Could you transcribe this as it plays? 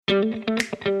Hello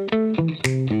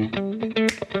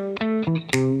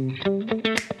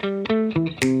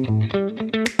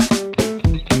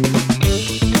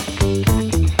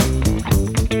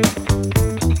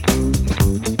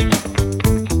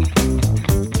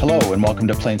and welcome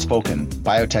to Plain Spoken,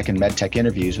 biotech and medtech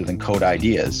interviews with Encode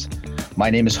Ideas. My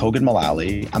name is Hogan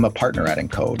Mullally. I'm a partner at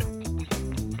Encode.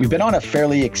 We've been on a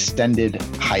fairly extended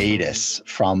hiatus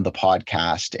from the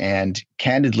podcast, and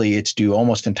candidly, it's due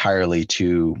almost entirely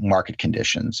to market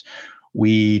conditions.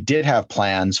 We did have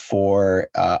plans for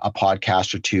a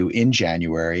podcast or two in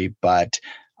January, but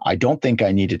I don't think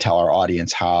I need to tell our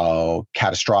audience how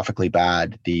catastrophically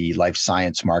bad the life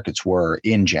science markets were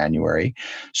in January.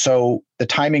 So the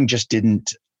timing just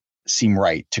didn't seem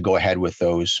right to go ahead with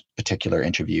those particular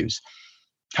interviews.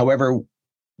 However,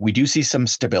 we do see some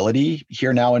stability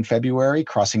here now in February,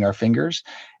 crossing our fingers,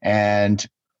 and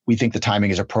we think the timing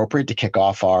is appropriate to kick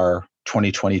off our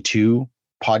 2022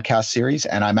 podcast series.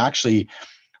 And I'm actually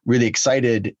really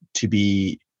excited to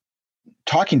be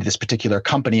talking to this particular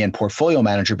company and portfolio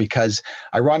manager because,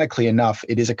 ironically enough,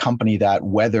 it is a company that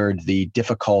weathered the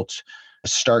difficult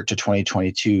start to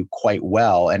 2022 quite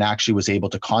well and actually was able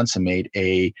to consummate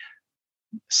a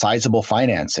sizable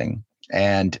financing.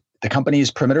 And the company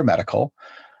is Perimeter Medical.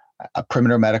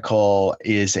 Perimeter Medical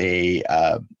is a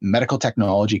medical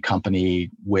technology company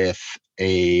with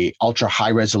a ultra high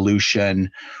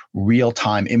resolution,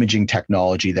 real-time imaging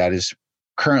technology that is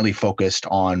currently focused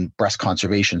on breast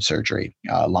conservation surgery,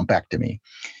 lumpectomy.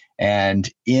 And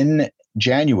in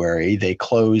January, they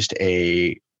closed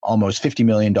a almost $50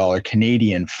 million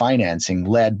Canadian financing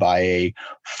led by a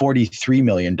 $43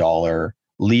 million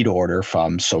lead order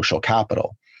from Social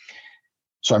Capital.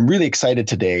 So I'm really excited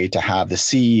today to have the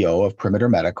CEO of Perimeter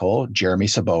Medical, Jeremy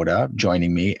Sobota,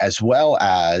 joining me, as well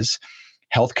as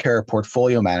healthcare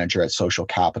portfolio manager at Social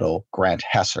Capital, Grant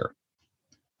Hesser.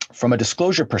 From a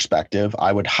disclosure perspective,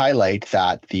 I would highlight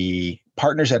that the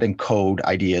partners at Encode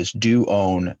Ideas do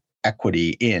own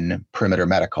equity in Perimeter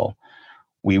Medical.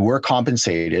 We were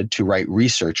compensated to write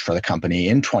research for the company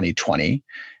in 2020,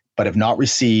 but have not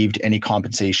received any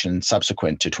compensation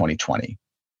subsequent to 2020.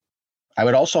 I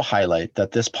would also highlight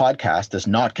that this podcast does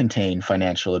not contain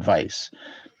financial advice.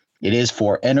 It is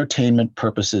for entertainment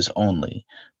purposes only.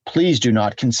 Please do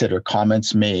not consider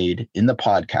comments made in the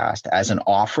podcast as an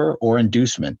offer or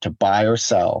inducement to buy or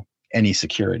sell any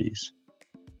securities.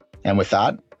 And with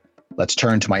that, let's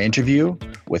turn to my interview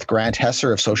with Grant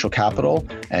Hesser of Social Capital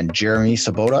and Jeremy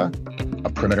Sobota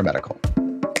of Perimeter Medical.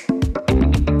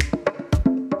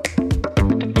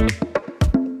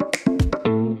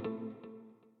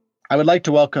 I would like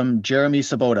to welcome Jeremy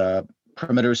Sobota,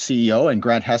 Perimeter's CEO, and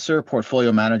Grant Hesser,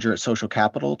 portfolio manager at Social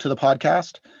Capital, to the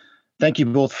podcast. Thank you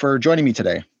both for joining me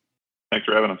today. Thanks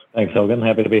for having us. Thanks, Hogan.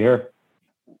 Happy to be here.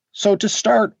 So to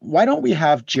start, why don't we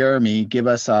have Jeremy give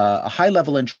us a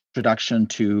high-level introduction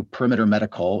to Perimeter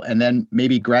Medical, and then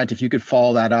maybe, Grant, if you could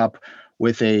follow that up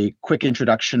with a quick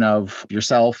introduction of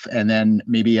yourself, and then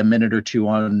maybe a minute or two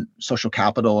on Social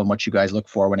Capital and what you guys look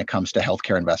for when it comes to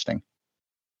healthcare investing.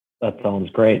 That sounds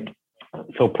great.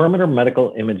 So Perimeter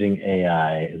Medical Imaging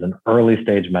AI is an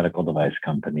early-stage medical device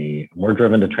company. We're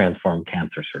driven to transform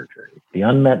cancer surgery. The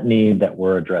unmet need that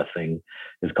we're addressing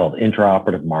is called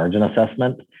intraoperative margin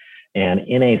assessment. And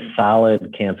in a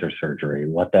solid cancer surgery,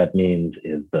 what that means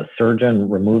is the surgeon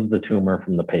removes the tumor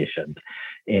from the patient,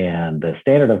 and the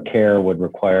standard of care would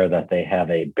require that they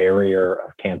have a barrier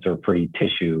of cancer-free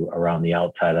tissue around the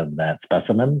outside of that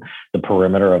specimen, the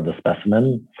perimeter of the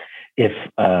specimen. If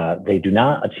they do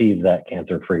not achieve that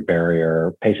cancer-free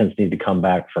barrier, patients need to come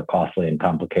back for costly and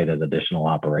complicated additional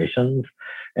operations.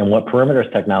 And what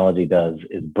Perimeter's technology does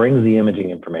is brings the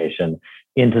imaging information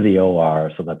into the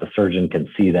OR so that the surgeon can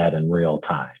see that in real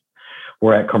time.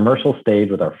 We're at commercial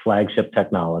stage with our flagship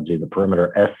technology, the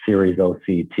Perimeter S-Series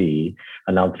OCT,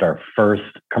 announced our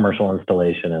first commercial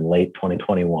installation in late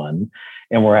 2021.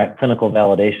 And we're at clinical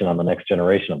validation on the next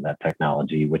generation of that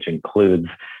technology, which includes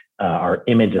our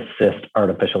Image Assist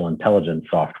artificial intelligence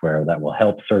software that will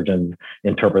help surgeons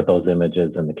interpret those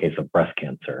images in the case of breast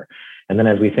cancer. And then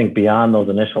as we think beyond those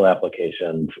initial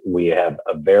applications, we have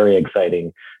a very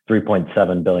exciting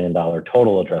 $3.7 billion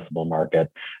total addressable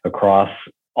market across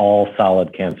all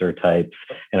solid cancer types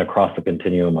and across the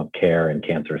continuum of care in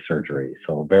cancer surgery.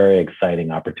 So very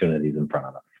exciting opportunities in front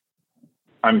of us.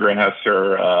 I'm Grant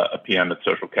Hesser, a PM at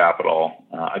Social Capital.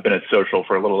 I've been at Social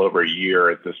for a little over a year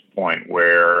at this point,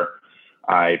 where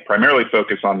I primarily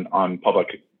focus on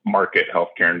public market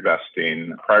healthcare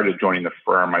investing. Prior to joining the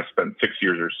firm, I spent 6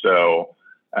 years or so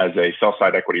as a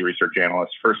sell-side equity research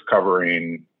analyst, first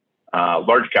covering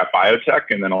large cap biotech,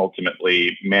 and then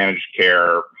ultimately managed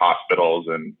care, hospitals,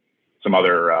 and some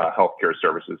other healthcare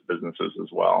services businesses as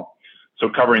well. So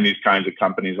covering these kinds of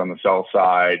companies on the sell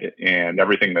side and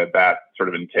everything that sort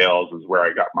of entails is where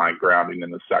I got my grounding in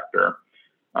the sector.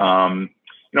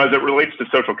 As it relates to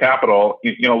social capital,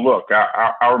 look,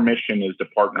 our mission is to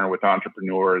partner with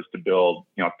entrepreneurs to build,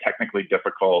 technically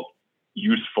difficult,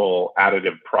 useful,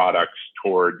 additive products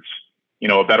towards,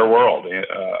 a better world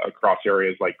across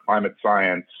areas like climate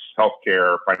science,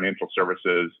 healthcare, financial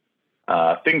services,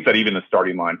 things that even the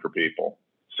starting line for people.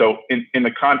 So in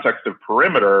the context of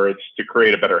Perimeter, it's to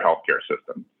create a better healthcare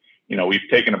system. We've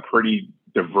taken a pretty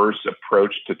diverse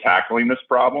approach to tackling this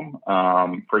problem.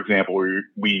 For example,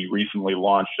 we recently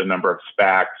launched a number of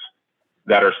SPACs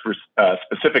that are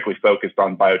specifically focused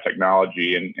on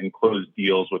biotechnology and closed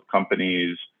deals with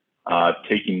companies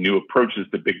taking new approaches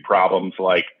to big problems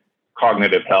like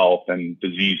cognitive health and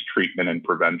disease treatment and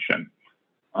prevention.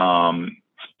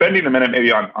 Spending a minute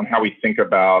maybe on how we think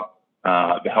about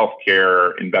the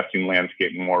healthcare investing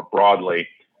landscape more broadly.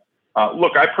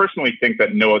 Look, I personally think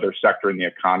that no other sector in the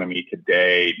economy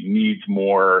today needs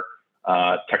more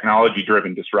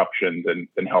technology-driven disruption than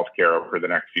healthcare over the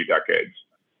next few decades.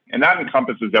 And that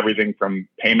encompasses everything from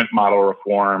payment model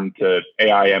reform to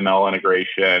AI ML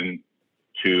integration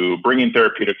to bringing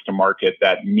therapeutics to market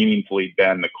that meaningfully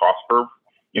bend the cost curve.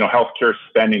 Healthcare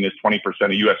spending is 20%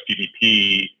 of US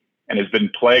GDP and has been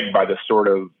plagued by this sort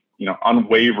of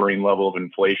unwavering level of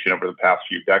inflation over the past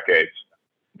few decades.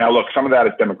 Now, look, some of that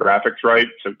is demographics, right?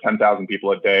 So 10,000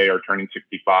 people a day are turning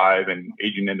 65 and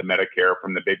aging into Medicare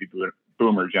from the baby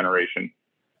boomer generation.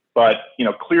 But,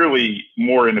 clearly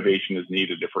more innovation is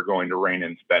needed if we're going to rein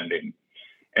in spending.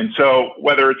 And so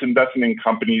whether it's investing in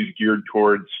companies geared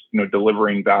towards,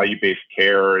 delivering value-based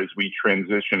care as we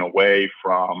transition away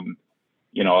from,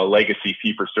 a legacy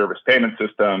fee-for-service payment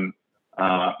system,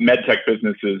 medtech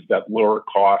businesses that lower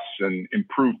costs and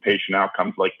improve patient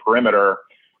outcomes like Perimeter,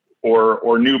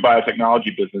 or new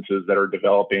biotechnology businesses that are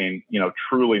developing,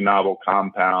 truly novel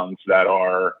compounds that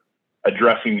are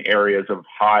addressing areas of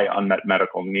high unmet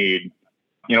medical need,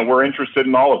 we're interested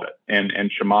in all of it. And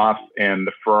Chamath and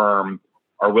the firm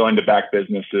are willing to back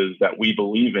businesses that we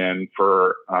believe in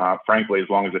for, frankly, as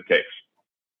long as it takes.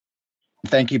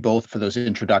 Thank you both for those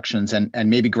introductions. And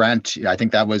maybe Grant, I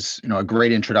think that was a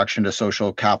great introduction to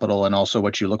social capital and also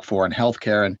what you look for in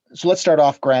healthcare. And so let's start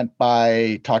off, Grant,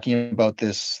 by talking about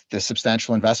this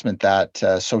substantial investment that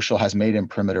Social has made in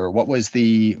Perimeter. What was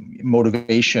the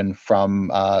motivation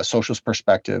from Social's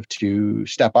perspective to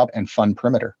step up and fund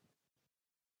Perimeter?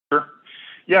 Sure.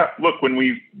 Yeah, look, when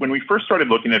we first started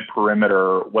looking at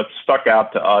Perimeter, what stuck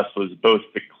out to us was both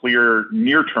the clear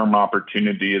near-term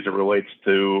opportunity as it relates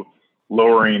to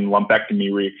lowering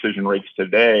lumpectomy re-excision rates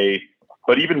today,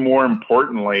 but even more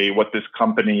importantly, what this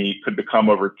company could become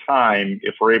over time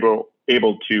if we're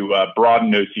able to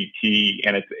broaden OCT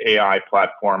and its AI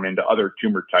platform into other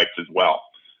tumor types as well.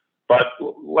 But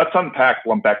let's unpack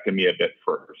lumpectomy a bit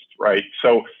first, right?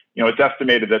 So, it's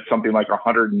estimated that something like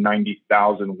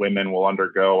 190,000 women will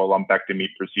undergo a lumpectomy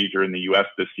procedure in the US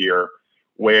this year,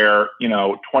 where,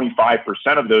 25%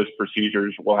 of those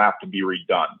procedures will have to be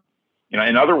redone.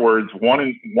 In other words, one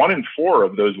in four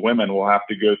of those women will have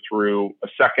to go through a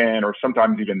second or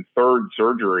sometimes even third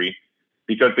surgery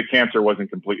because the cancer wasn't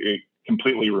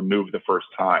completely removed the first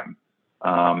time.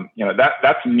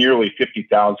 That's nearly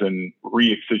 50,000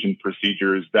 re-excision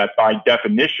procedures that by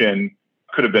definition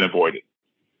could have been avoided.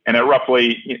 And at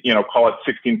roughly, call it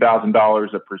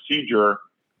 $16,000 a procedure,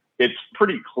 it's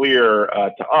pretty clear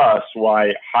to us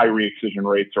why high re-excision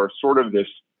rates are sort of this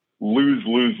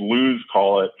lose,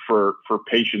 call it, for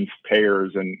patients,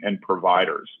 payers, and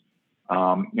providers.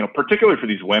 Particularly for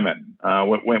these women.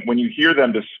 When you hear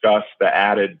them discuss the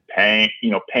added pain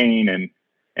and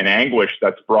anguish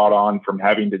that's brought on from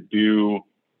having to do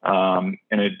an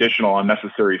additional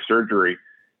unnecessary surgery,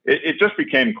 it just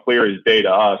became clear as day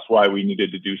to us why we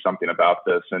needed to do something about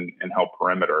this and help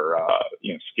Perimeter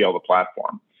scale the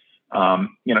platform.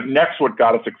 Next, what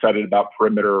got us excited about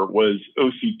Perimeter was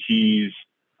OCT's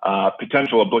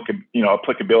potential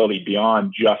applicability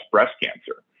beyond just breast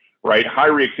cancer, right? High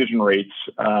re-excision rates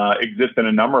exist in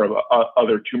a number of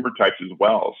other tumor types as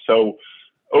well. So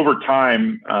over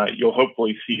time, you'll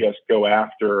hopefully see us go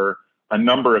after a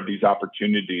number of these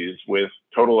opportunities with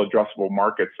total addressable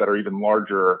markets that are even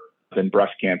larger than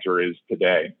breast cancer is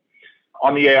today.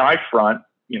 On the AI front,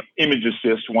 Image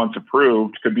Assist, once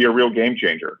approved, could be a real game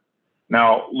changer.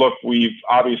 Now, look, we've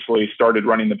obviously started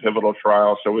running the pivotal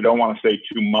trial, so we don't want to say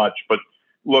too much, but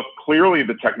look, clearly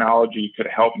the technology could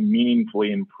help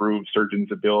meaningfully improve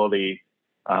surgeons' ability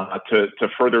to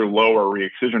further lower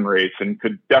re-excision rates, and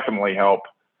could definitely help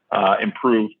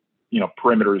improve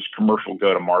Perimeter's commercial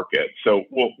go-to-market. So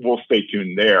we'll stay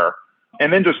tuned there.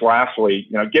 And then just lastly,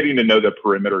 getting to know the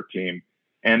Perimeter team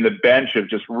and the bench of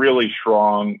just really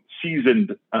strong,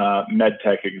 seasoned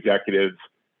medtech executives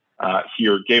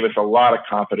here gave us a lot of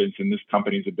confidence in this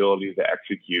company's ability to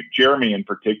execute. Jeremy, in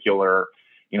particular,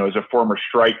 as a former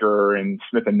Stryker and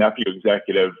Smith & Nephew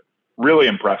executive, really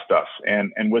impressed us.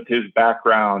 And with his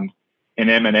background in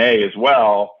M&A as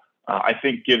well, I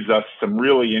think gives us some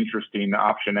really interesting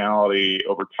optionality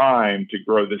over time to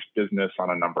grow this business on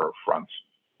a number of fronts.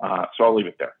 So I'll leave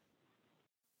it there.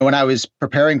 When I was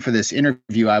preparing for this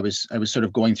interview, I was sort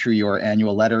of going through your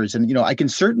annual letters, and I can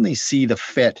certainly see the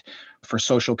fit for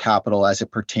Social Capital as it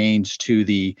pertains to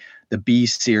the B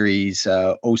series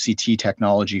OCT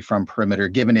technology from Perimeter,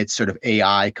 given its sort of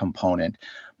AI component.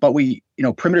 But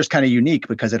Perimeter is kind of unique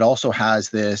because it also has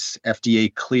this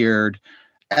FDA cleared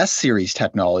S series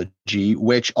technology,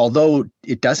 which, although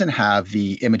it doesn't have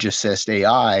the Image Assist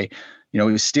AI,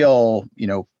 is still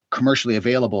commercially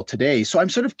available today. So I'm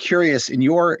sort of curious, in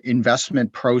your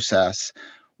investment process,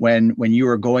 when you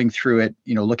were going through it,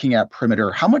 looking at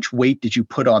Perimeter, how much weight did you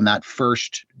put on that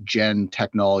first gen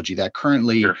technology, that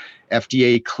currently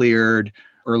FDA cleared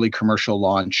early commercial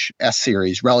launch S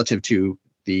series, relative to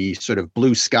the sort of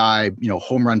blue sky,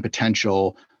 home run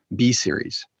potential B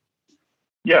series?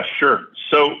 Yeah, sure.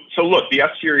 So look, the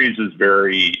S series is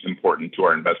very important to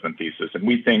our investment thesis, and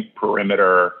we think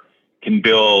Perimeter can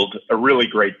build a really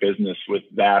great business with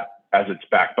that as its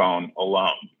backbone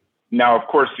alone. Now, of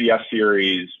course, the S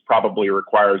series probably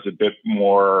requires a bit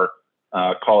more,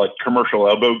 call it commercial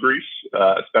elbow grease,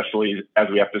 especially as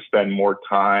we have to spend more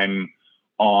time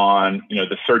on,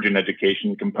 the surgeon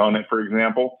education component, for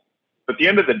example. But at the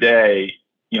end of the day,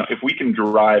 if we can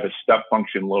drive a step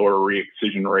function lower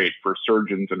re-excision rate for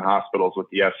surgeons and hospitals with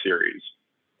the S series,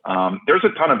 there's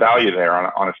a ton of value there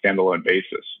on a standalone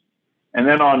basis. And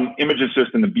then on Image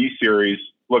Assist in the B series,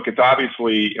 look, it's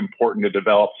obviously important to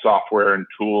develop software and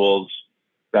tools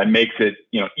that makes it,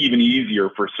 even easier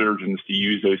for surgeons to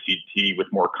use OCT with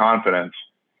more confidence.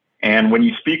 And when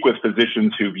you speak with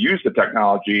physicians who've used the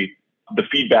technology, the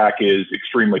feedback is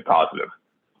extremely positive.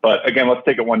 But again, let's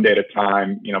take it one day at a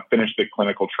time, finish the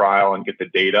clinical trial and get the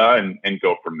data and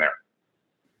go from there.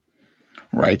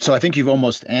 Right. So I think you've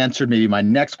almost answered maybe my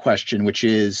next question, which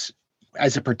is,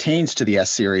 as it pertains to the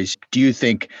S series, do you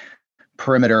think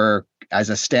Perimeter as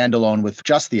a standalone with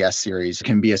just the S series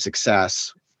can be a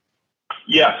success?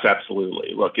 Yes,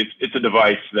 absolutely. Look, it's a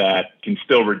device that can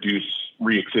still reduce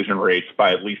re-excision rates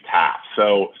by at least half.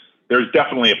 So there's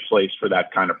definitely a place for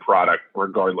that kind of product,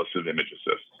 regardless of Image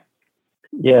Assist.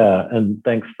 Yeah, and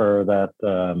thanks for that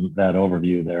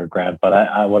overview there, Grant. But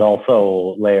I would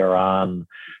also layer on,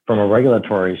 from a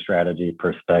regulatory strategy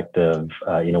perspective,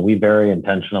 we very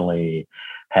intentionally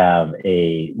have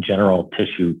a general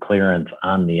tissue clearance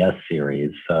on the S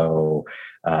series. So,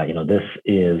 this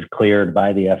is cleared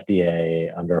by the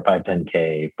FDA under a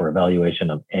 510K for evaluation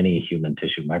of any human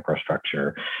tissue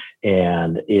microstructure.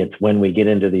 And it's when we get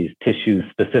into these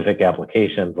tissue-specific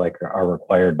applications, like are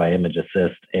required by Image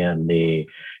Assist and the,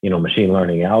 machine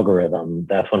learning algorithm,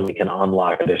 that's when we can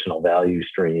unlock additional value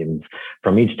streams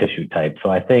from each tissue type. So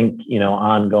I think,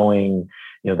 ongoing,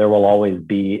 there will always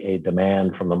be a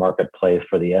demand from the marketplace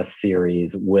for the S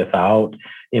series without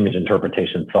image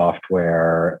interpretation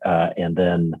software. And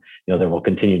then, there will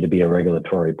continue to be a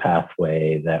regulatory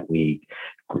pathway that we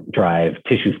drive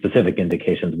tissue specific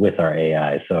indications with our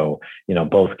AI. So,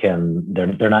 both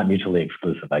they're not mutually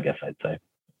exclusive, I guess I'd say.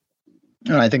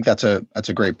 And I think that's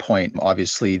a great point.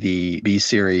 Obviously, the B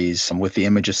series with the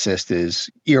Image Assist is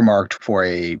earmarked for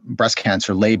a breast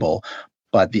cancer label,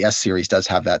 but the S series does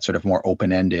have that sort of more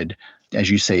open-ended,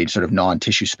 as you say, sort of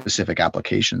non-tissue specific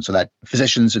application, so that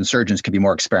physicians and surgeons can be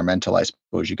more experimental, I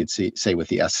suppose you could say, with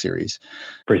the S series.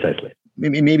 Precisely.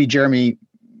 Maybe Jeremy,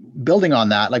 building on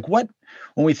that,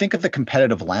 when we think of the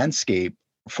competitive landscape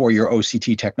for your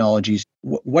OCT technologies,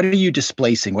 what are you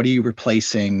displacing? What are you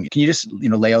replacing? Can you just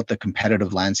lay out the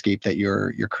competitive landscape that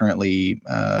you're currently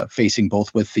facing,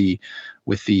 both with the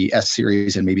S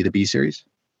series and maybe the B series?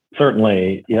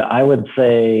 Certainly. Yeah, I would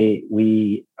say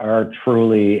we are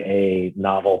truly a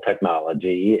novel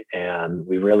technology, and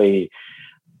we really,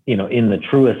 in the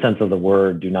truest sense of the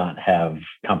word, do not have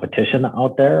competition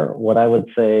out there. What I would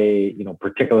say,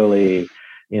 particularly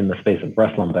in the space of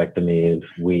breast lumpectomies,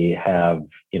 we have,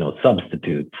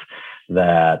 substitutes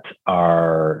that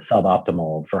are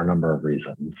suboptimal for a number of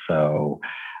reasons. So,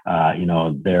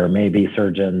 there may be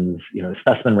surgeons,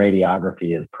 specimen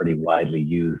radiography is pretty widely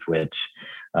used, which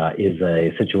is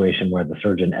a situation where the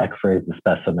surgeon x-rays the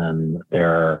specimen.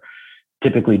 They're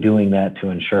typically doing that to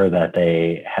ensure that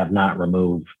they have not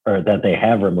removed, or that they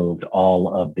have removed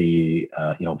all of the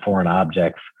foreign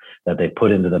objects that they put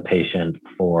into the patient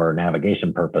for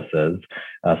navigation purposes.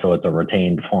 So it's a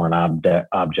retained foreign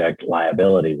object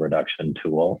liability reduction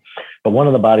tool. But one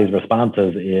of the body's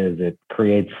responses is it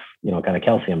creates, kind of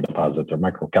calcium deposits or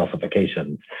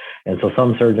microcalcifications. And so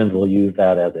some surgeons will use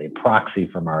that as a proxy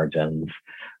for margins.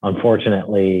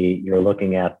 Unfortunately, you're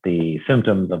looking at the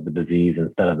symptoms of the disease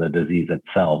instead of the disease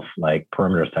itself, like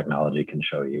Perimeter's technology can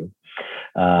show you.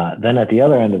 Then at the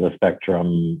other end of the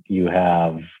spectrum, you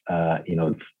have,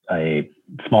 a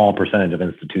small percentage of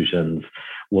institutions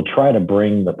will try to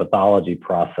bring the pathology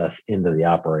process into the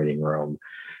operating room.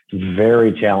 It's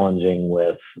very challenging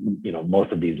with,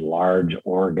 most of these large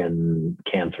organ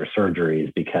cancer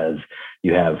surgeries because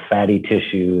you have fatty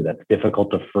tissue that's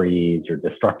difficult to freeze, you're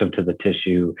destructive to the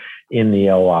tissue in the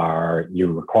OR,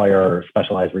 you require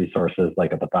specialized resources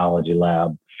like a pathology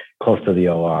lab close to the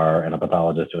OR and a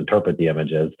pathologist to interpret the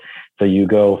images. So you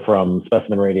go from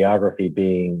specimen radiography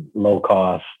being low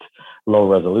cost, low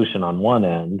resolution on one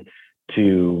end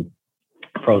to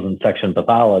frozen section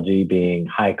pathology being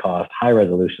high cost, high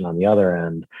resolution on the other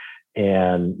end.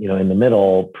 And, in the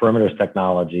middle, Perimeter's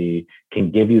technology can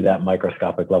give you that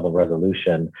microscopic level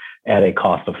resolution at a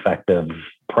cost effective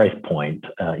price point,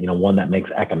 one that makes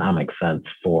economic sense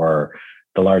for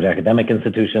the large academic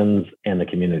institutions and the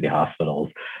community hospitals.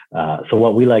 So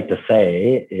what we like to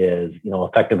say is,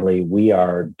 effectively, we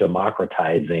are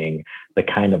democratizing the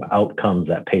kind of outcomes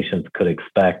that patients could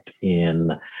expect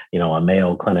in, a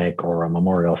Mayo Clinic or a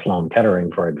Memorial Sloan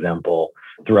Kettering, for example,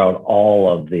 throughout all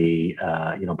of the,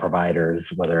 providers,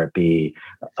 whether it be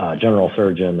a general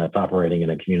surgeon that's operating in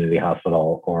a community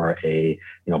hospital or a,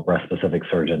 breast-specific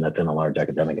surgeon that's in a large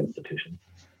academic institution.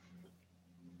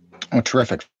 Oh,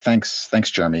 terrific. Thanks,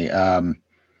 Jeremy.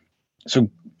 So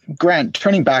Grant,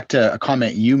 turning back to a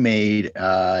comment you made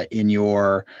in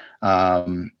your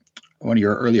one of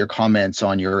your earlier comments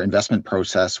on your investment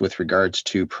process with regards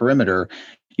to Perimeter,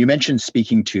 you mentioned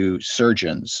speaking to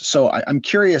surgeons. So I'm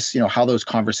curious, how those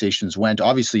conversations went.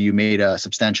 Obviously, you made a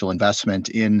substantial investment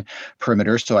in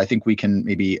Perimeter, so I think we can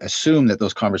maybe assume that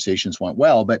those conversations went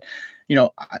well. But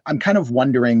I'm kind of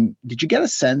wondering, did you get a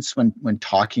sense when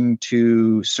talking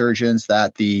to surgeons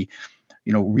that the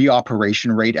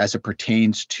reoperation rate as it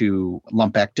pertains to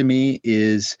lumpectomy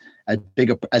is as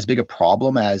big a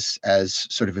problem as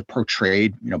sort of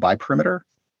portrayed by Perimeter?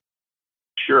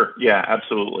 Sure. Yeah,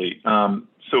 absolutely.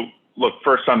 So look,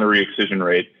 first on the re-excision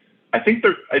rate, I think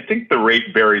the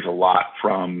rate varies a lot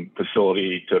from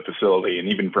facility to facility and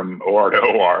even from OR to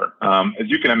OR. As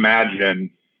you can imagine,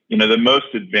 the most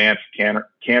advanced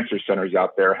cancer centers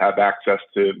out there have access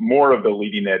to more of the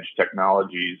leading edge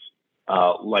technologies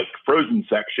like frozen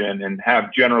section and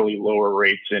have generally lower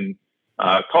rates in,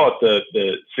 call it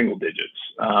the single digits.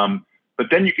 But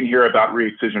then you can hear about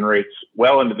re-excision rates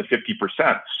well into the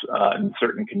 50% in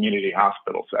certain community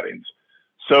hospital settings.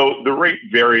 So the rate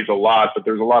varies a lot, but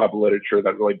there's a lot of literature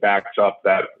that really backs up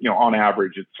that, on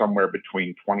average, it's somewhere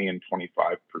between 20 and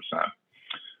 25%.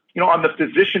 On the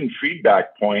physician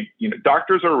feedback point,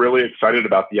 doctors are really excited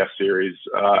about the S-Series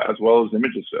as well as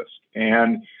ImageAssist.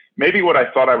 And maybe what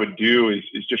I thought I would do is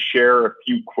just share a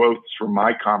few quotes from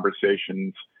my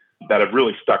conversations that have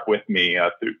really stuck with me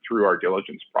through our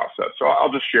diligence process. So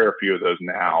I'll just share a few of those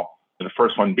now. And the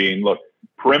first one being, look,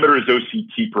 Perimeter's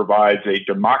OCT provides a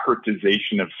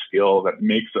democratization of skill that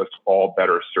makes us all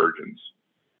better surgeons.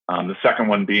 The second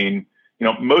one being,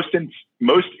 most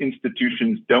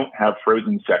institutions don't have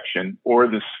frozen section or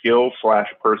the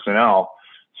skill/personnel.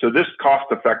 So this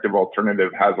cost-effective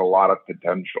alternative has a lot of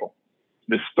potential.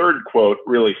 This third quote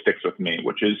really sticks with me,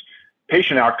 which is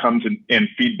patient outcomes and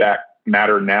feedback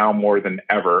matter now more than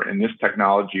ever, and this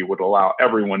technology would allow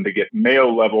everyone to get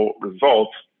Mayo-level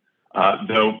results,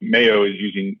 though Mayo is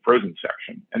using frozen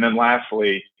section. And then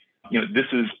lastly, this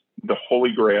is the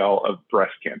holy grail of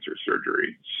breast cancer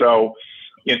surgery. So,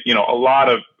 a lot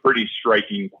of pretty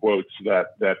striking quotes that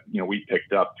we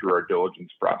picked up through our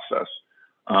diligence process.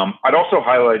 I'd also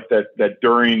highlight that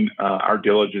during our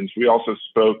diligence, we also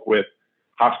spoke with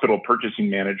hospital purchasing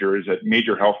managers at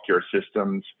major healthcare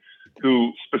systems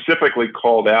who specifically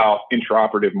called out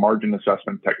intraoperative margin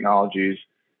assessment technologies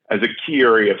as a key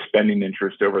area of spending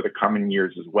interest over the coming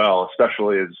years as well,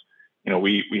 especially as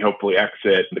we hopefully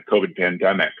exit the COVID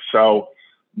pandemic. So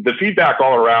the feedback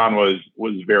all around was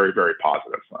very, very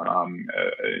positive.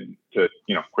 To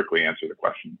quickly answer the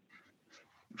question.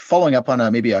 following up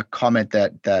on maybe a comment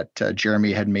that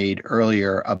Jeremy had made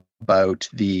earlier about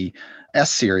the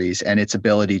S series and its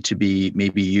ability to be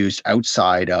maybe used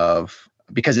outside of,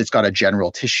 because it's got a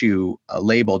general tissue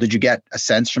label. Did you get a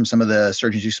sense from some of the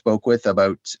surgeons you spoke with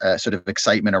about sort of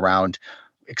excitement around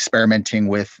experimenting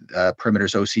with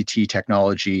Perimeter's OCT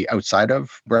technology outside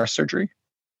of breast surgery?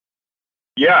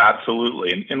 Yeah,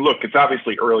 absolutely. And look, it's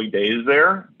obviously early days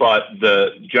there, but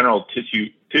the general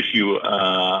tissue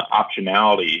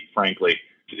optionality, frankly,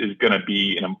 is going to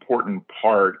be an important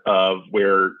part of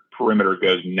where Perimeter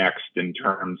goes next in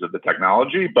terms of the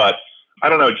technology. But I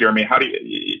don't know, Jeremy, do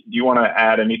you want to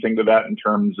add anything to that in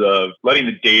terms of letting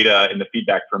the data and the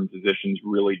feedback from physicians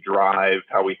really drive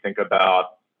how we think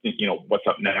about, what's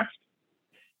up next?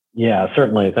 Yeah,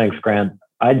 certainly. Thanks, Grant.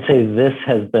 I'd say this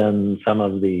has been some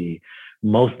of the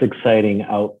most exciting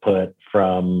output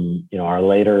from our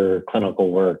later clinical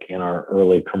work and our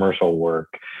early commercial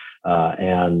work.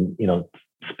 And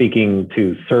speaking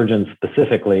to surgeons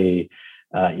specifically,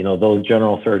 those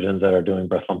general surgeons that are doing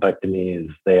breast lumpectomies,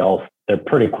 they're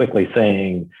pretty quickly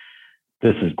saying,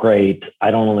 this is great.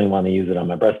 I don't only want to use it on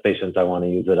my breast patients. I want to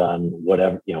use it on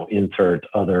whatever, insert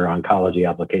other oncology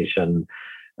application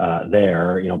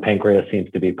there. Pancreas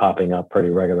seems to be popping up pretty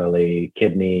regularly.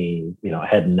 Kidney,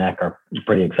 head and neck are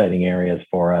pretty exciting areas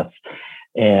for us.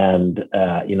 And,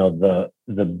 the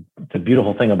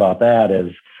beautiful thing about that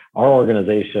is our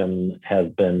organization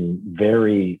has been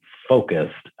very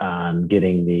focused on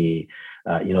getting the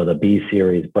B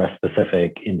series breast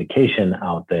specific indication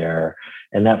out there.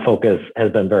 And that focus has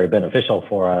been very beneficial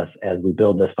for us as we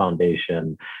build this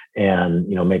foundation and,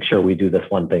 make sure we do this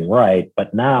one thing right.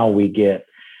 But now we get,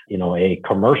 a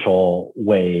commercial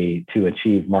way to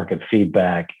achieve market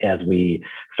feedback as we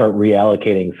start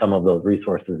reallocating some of those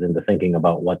resources into thinking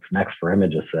about what's next for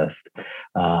Image Assist.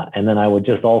 And then I would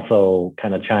just also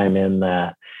kind of chime in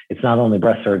that it's not only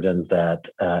breast surgeons that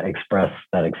express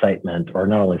that excitement, or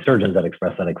not only surgeons that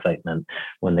express that excitement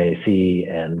when they see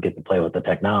and get to play with the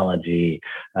technology,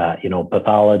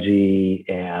 pathology,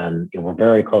 and we're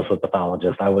very close with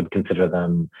pathologists. I would consider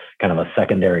them kind of a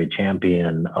secondary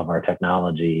champion of our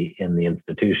technology in the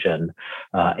institution,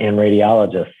 and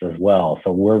radiologists as well.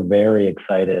 So we're very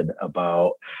excited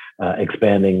about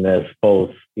expanding this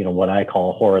both, what I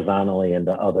call horizontally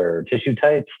into other tissue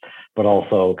types, but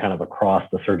also kind of across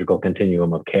the surgical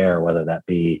continuum of care, whether that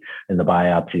be in the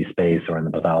biopsy space or in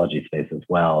the pathology space as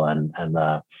well. And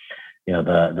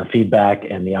the feedback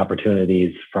and the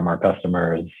opportunities from our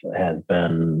customers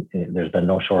there's been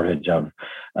no shortage of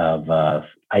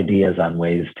ideas on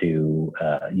ways to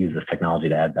use this technology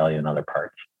to add value in other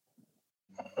parts.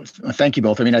 Thank you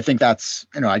both. I mean, I think that's,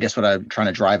 I guess what I'm trying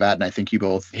to drive at, and I think you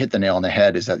both hit the nail on the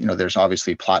head, is that, there's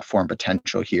obviously platform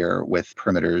potential here with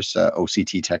Perimeter's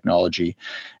OCT technology.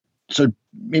 So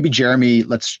maybe, Jeremy,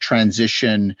 let's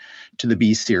transition to the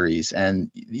B series.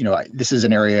 And, this is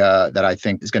an area that I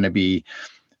think is going to be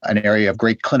an area of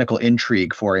great clinical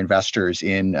intrigue for investors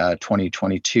in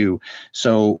 2022.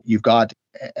 So you've got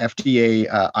FDA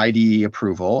IDE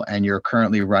approval, and you're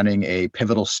currently running a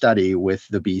pivotal study with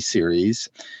the B series.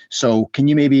 So can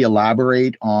you maybe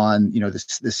elaborate on,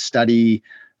 this study,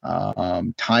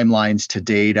 timelines to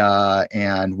data,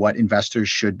 and what investors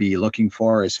should be looking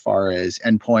for as far as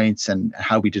endpoints and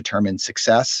how we determine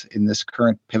success in this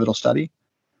current pivotal study?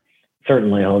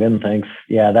 Certainly, Hogan. Thanks.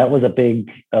 Yeah, that was a big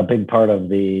part of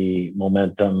the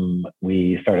momentum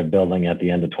we started building at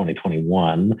the end of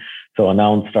 2021. So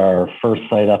announced our first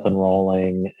site up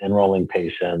enrolling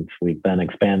patients. We've been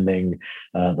expanding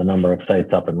the number of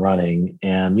sites up and running,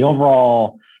 and the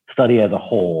overall study as a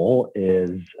whole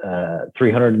is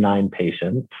 309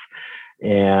 patients.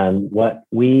 And what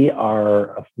we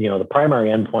are, the primary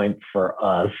endpoint for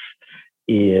us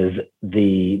is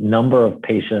the number of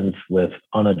patients with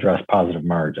unaddressed positive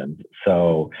margins.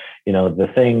 So,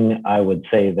 the thing I would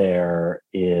say there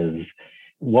is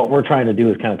what we're trying to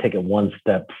do is kind of take it one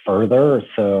step further.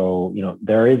 So,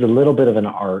 there is a little bit of an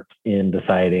art in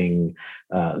deciding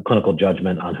clinical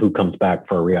judgment on who comes back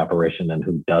for a reoperation and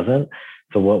who doesn't.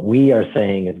 So what we are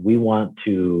saying is we want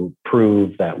to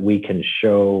prove that we can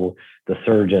show the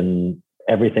surgeon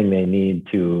everything they need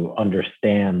to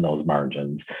understand those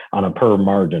margins on a per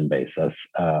margin basis,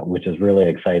 which is really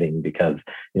exciting because,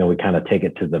 we kind of take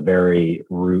it to the very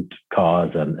root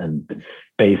cause and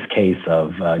base case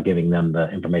of giving them the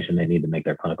information they need to make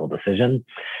their clinical decision.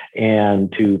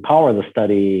 And to power the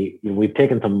study, we've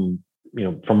taken some,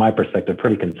 from my perspective,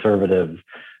 pretty conservative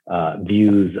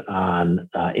views on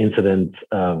incidence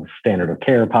of standard of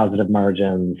care positive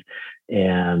margins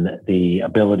and the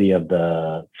ability of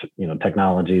the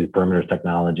technology, Perimeter's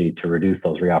technology, to reduce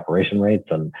those reoperation rates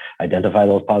and identify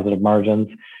those positive margins.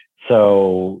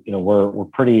 So we're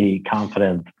pretty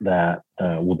confident that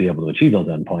we'll be able to achieve those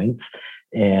endpoints.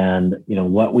 And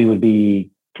what we would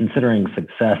be considering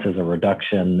success is a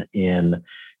reduction in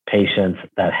patients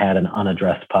that had an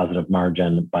unaddressed positive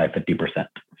margin by 50%.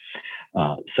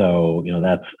 So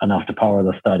that's enough to power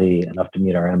the study, enough to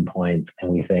meet our endpoints, and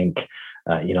we think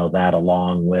that,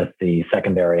 along with the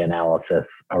secondary analysis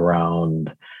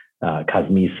around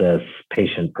cosmesis,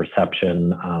 patient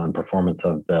perception on performance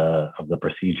of the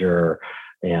procedure,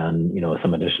 and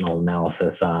some additional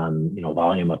analysis on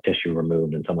volume of tissue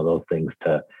removed and some of those things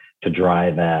to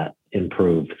drive that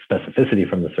improved specificity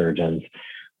from the surgeons.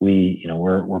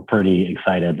 We're pretty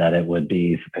excited that it would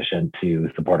be sufficient to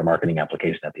support a marketing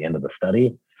application at the end of the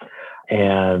study.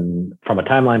 And from a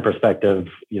timeline perspective,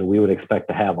 we would expect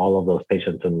to have all of those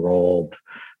patients enrolled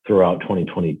throughout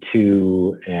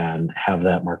 2022 and have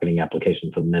that marketing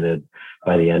application submitted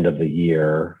by the end of the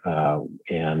year.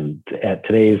 And at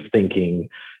today's thinking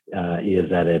is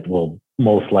that it will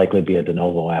most likely be a de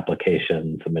novo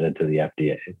application submitted to the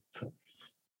FDA.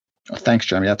 Thanks,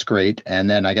 Jeremy. That's great. And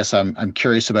then I guess I'm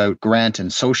curious about Grant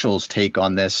and Social's take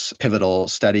on this pivotal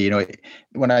study.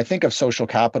 When I think of Social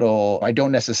Capital, I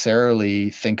don't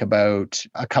necessarily think about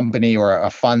a company or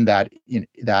a fund that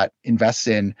invests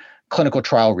in clinical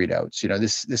trial readouts.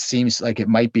 This seems like it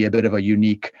might be a bit of a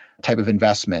unique type of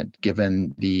investment,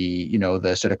 given the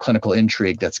sort of clinical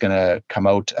intrigue that's going to come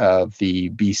out of the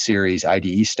B series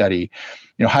IDE study.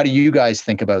 How do you guys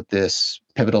think about this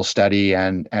pivotal study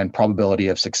and probability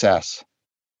of success?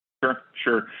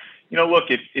 Sure. Look,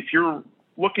 if you're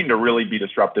looking to really be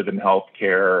disruptive in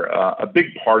healthcare, a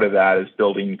big part of that is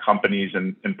building companies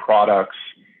and products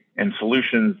and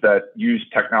solutions that use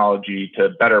technology to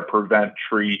better prevent,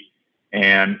 treat,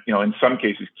 and in some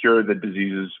cases cure the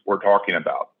diseases we're talking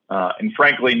about. And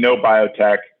frankly, no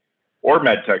biotech or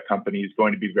medtech company is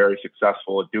going to be very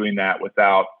successful at doing that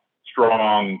without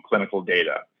strong clinical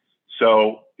data.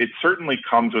 So it certainly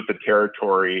comes with the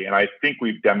territory, and I think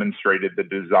we've demonstrated the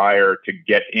desire to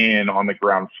get in on the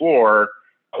ground floor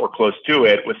or close to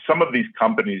it with some of these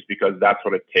companies, because that's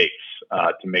what it takes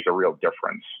to make a real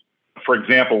difference. For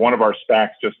example, one of our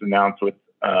SPACs just announced with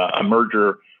a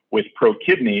merger with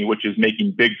ProKidney, which is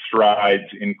making big strides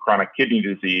in chronic kidney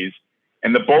disease,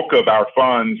 and the bulk of our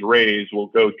funds raised will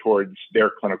go towards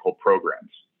their clinical programs.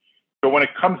 So when it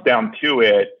comes down to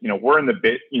it, we're in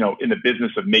the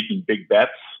business of making big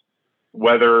bets,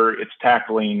 whether it's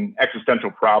tackling existential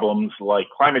problems like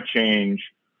climate change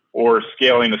or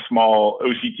scaling a small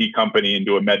OCT company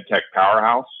into a medtech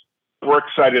powerhouse. We're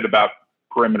excited about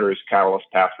Perimeter's catalyst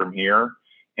path from here,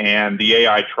 and the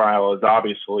AI trial is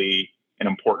obviously an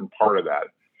important part of that.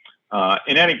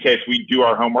 In any case, we do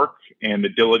our homework and the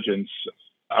diligence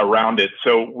around it,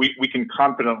 so we can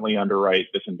confidently underwrite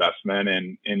this investment,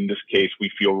 and in this case,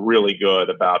 we feel really good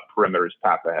about Perimeter's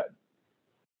path ahead.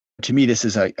 To me, this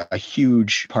is a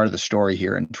huge part of the story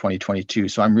here in 2022.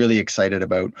 So I'm really excited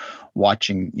about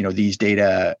watching, these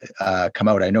data come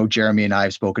out. I know Jeremy and I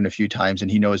have spoken a few times,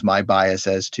 and he knows my bias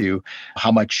as to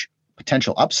how much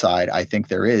potential upside I think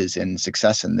there is in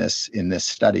success in this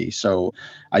study. So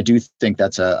I do think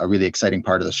that's a really exciting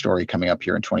part of the story coming up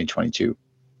here in 2022.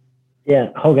 Yeah,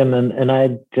 Hogan, and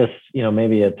I just,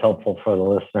 maybe it's helpful for the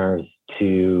listeners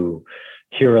to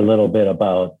hear a little bit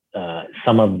about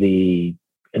some of the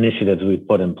initiatives we've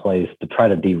put in place to try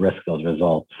to de-risk those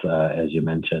results, as you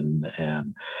mentioned.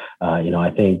 And, I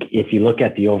think if you look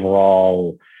at the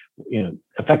overall,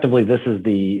 effectively, this is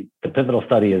the pivotal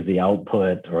study is the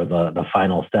output or the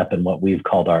final step in what we've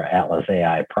called our Atlas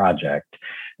AI project.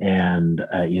 And,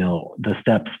 the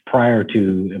steps prior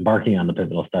to embarking on the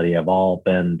pivotal study have all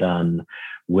been done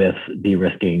with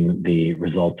de-risking the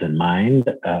results in mind.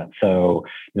 So,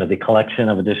 the collection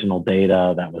of additional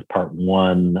data, that was part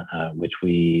one, which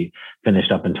we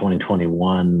finished up in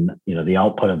 2021. The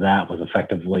output of that was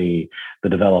effectively the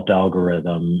developed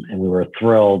algorithm, and we were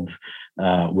thrilled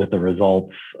with the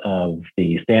results of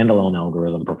the standalone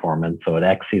algorithm performance. So it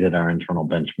exceeded our internal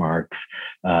benchmarks,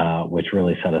 which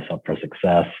really set us up for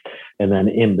success. And then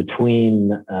in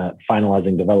between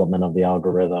finalizing development of the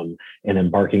algorithm and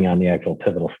embarking on the actual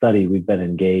pivotal study, we've been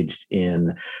engaged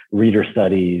in reader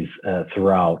studies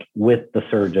throughout with the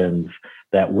surgeons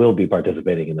that will be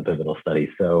participating in the pivotal study.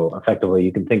 So effectively,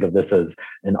 you can think of this as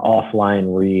an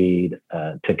offline read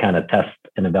to kind of test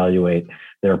and evaluate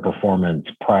their performance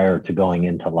prior to going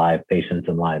into live patients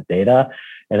and live data.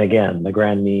 And again, the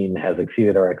grand mean has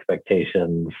exceeded our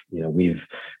expectations.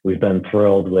 We've been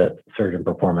thrilled with surgeon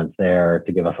performance there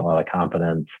to give us a lot of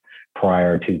confidence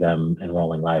prior to them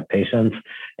enrolling live patients.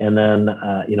 And then,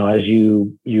 as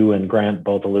you and Grant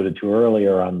both alluded to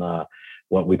earlier on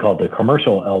what we call the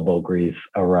commercial elbow grease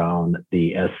around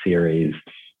the S-Series,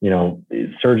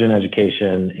 surgeon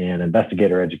education and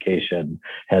investigator education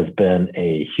has been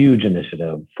a huge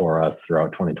initiative for us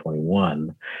throughout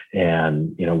 2021.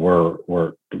 And,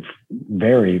 we're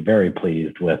very, very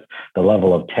pleased with the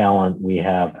level of talent we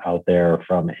have out there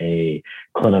from a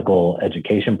clinical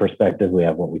education perspective. We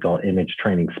have what we call image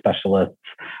training specialists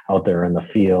out there in the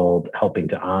field, helping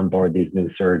to onboard these new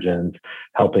surgeons,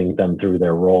 helping them through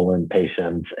their roll-in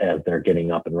patients as they're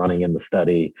getting up and running in the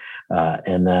study.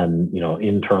 And then,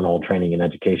 internal training and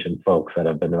education folks that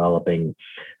have been developing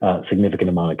a significant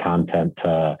amount of content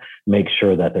to make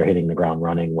sure that they're hitting the ground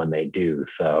running when they do.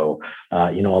 So,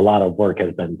 a lot of work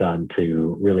has been done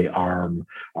to really arm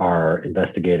our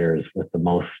investigators with the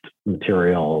most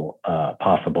material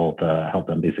possible to help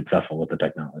them be successful with the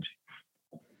technology.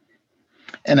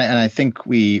 And I think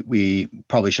we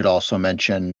probably should also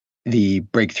mention the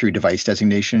breakthrough device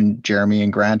designation, Jeremy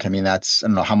and Grant. I mean, I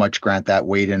don't know how much, Grant, that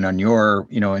weighed in on your,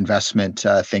 investment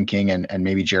thinking, and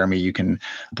maybe Jeremy, you can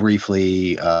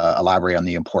briefly elaborate on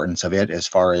the importance of it as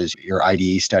far as your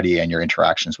IDE study and your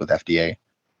interactions with FDA.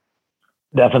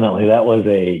 Definitely. That was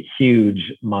a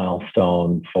huge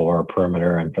milestone for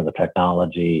Perimeter and for the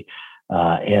technology.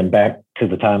 And back to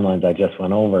the timelines I just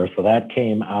went over. So that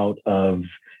came out of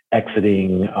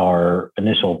exiting our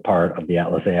initial part of the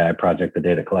Atlas AI project, the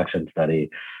data collection study.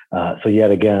 So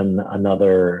yet again,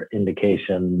 another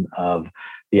indication of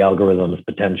the algorithm's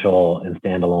potential and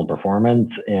standalone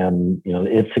performance. And,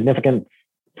 it's significant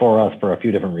for us for a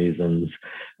few different reasons.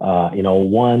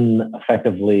 One,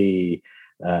 effectively,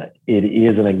 it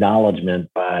is an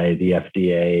acknowledgement by the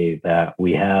FDA that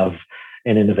we have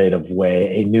an innovative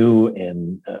way, a new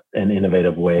and an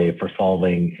innovative way for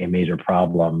solving a major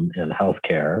problem in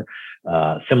healthcare.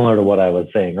 Similar to what I was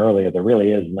saying earlier, there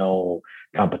really is no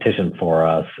competition for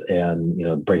us,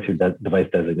 and breakthrough device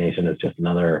designation is just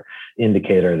another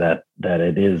indicator that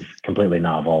it is completely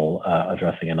novel,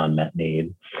 addressing an unmet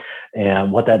need.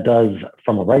 And what that does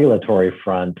from a regulatory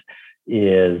front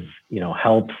is,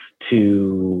 helps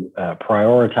to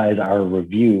prioritize our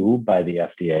review by the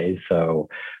FDA. So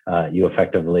you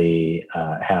effectively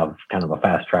have kind of a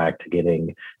fast track to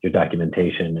getting your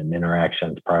documentation and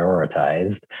interactions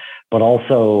prioritized, but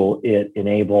also it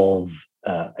enables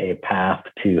a path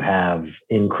to have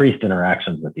increased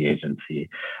interactions with the agency,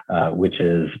 which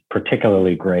is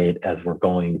particularly great as we're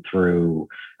going through,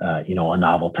 a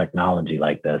novel technology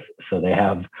like this. So they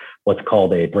have what's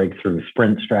called a breakthrough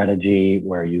sprint strategy,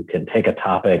 where you can take a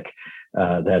topic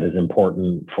that is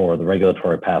important for the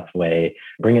regulatory pathway,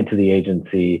 bring it to the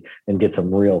agency, and get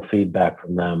some real feedback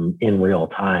from them in real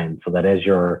time, so that as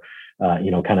you're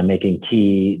kind of making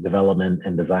key development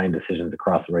and design decisions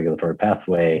across the regulatory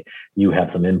pathway, you have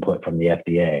some input from the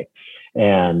FDA.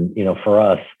 And, for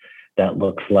us, that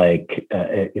looks like,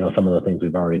 some of the things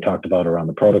we've already talked about around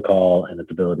the protocol and its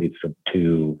ability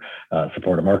to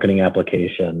support a marketing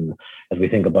application. As we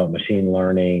think about machine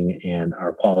learning and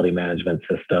our quality management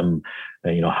system,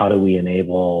 how do we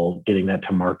enable getting that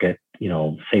to market,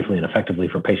 safely and effectively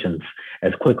for patients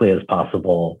as quickly as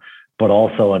possible, but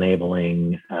also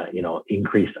enabling,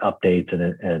 increased updates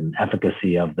and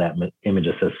efficacy of that image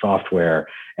assist software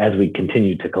as we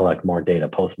continue to collect more data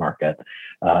post-market.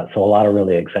 So a lot of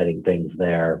really exciting things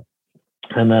there.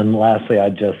 And then lastly, I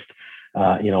just,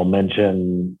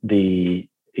 mention the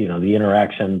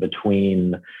interaction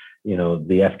between,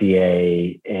 the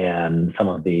FDA and some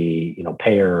of the,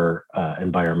 payer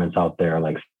environments out there,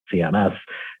 like CMS,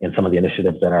 and some of the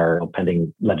initiatives that are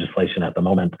pending legislation at the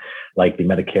moment, like the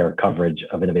Medicare coverage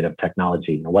of innovative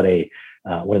technology. What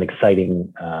an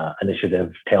exciting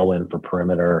initiative, tailwind for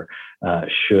Perimeter,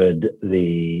 should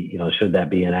that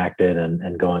be enacted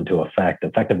and go into effect.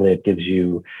 Effectively, it gives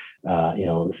you,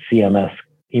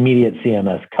 immediate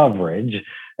CMS coverage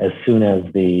as soon as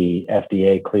the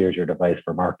FDA clears your device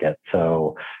for market.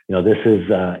 So, this is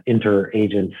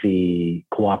interagency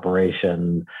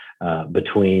cooperation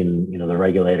between, the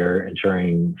regulator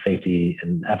ensuring safety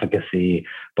and efficacy,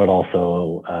 but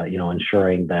also,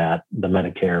 ensuring that the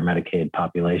Medicare, Medicaid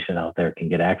population out there can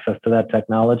get access to that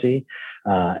technology.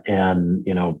 And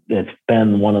it's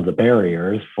been one of the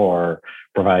barriers for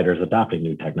providers adopting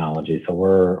new technology. So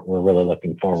we're really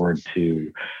looking forward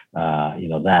to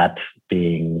that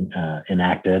being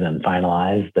enacted and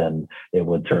finalized, and it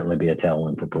would certainly be a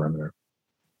tailwind for Perimeter.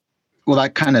 Well,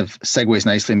 that kind of segues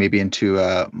nicely maybe into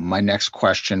my next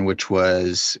question, which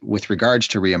was with regards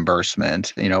to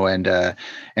reimbursement,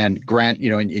 and Grant,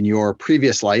 in your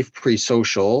previous life,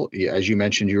 pre-social, as you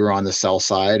mentioned, you were on the sell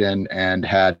side and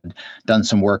had done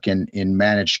some work in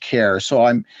managed care. So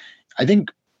I think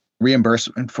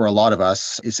reimbursement for a lot of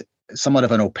us is somewhat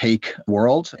of an opaque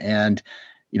world. And,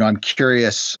 I'm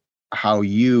curious how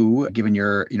you, given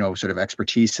your, sort of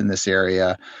expertise in this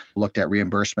area, looked at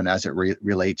reimbursement as it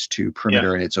relates to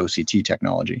Perimeter and its OCT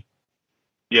technology.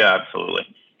 Yeah, absolutely.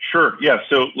 Sure. Yeah.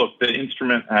 So look, the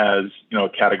instrument has, a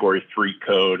category 3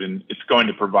 code, and it's going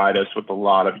to provide us with a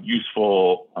lot of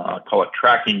useful, call it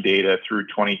tracking data through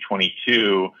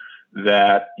 2022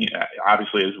 that,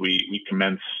 obviously as we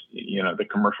commence, the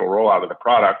commercial rollout of the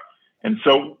product. And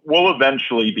so we'll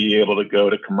eventually be able to go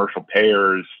to commercial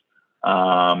payers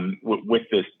with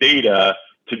this data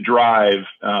to drive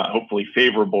hopefully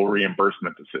favorable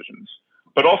reimbursement decisions.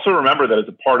 But also remember that as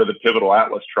a part of the pivotal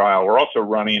Atlas trial, we're also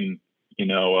running,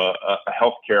 a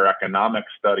healthcare economic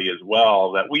study as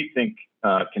well that we think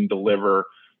can deliver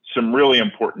some really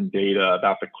important data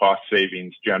about the cost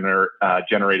savings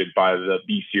generated by the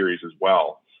B series as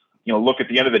well. Look, at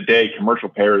the end of the day, commercial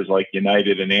payers like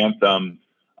United and Anthem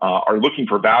are looking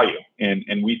for value,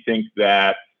 and we think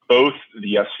that both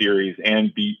the S series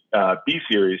and B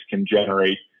series can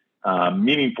generate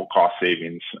meaningful cost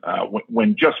savings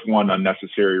when just one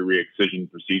unnecessary re-excision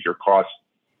procedure costs,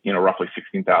 roughly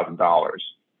 $16,000.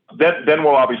 Then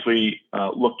we'll obviously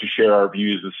look to share our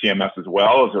views with CMS as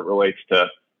well as it relates to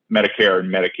Medicare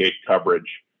and Medicaid coverage.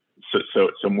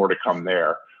 So more to come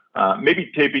there.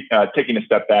 Maybe taking a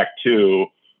step back too,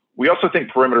 we also think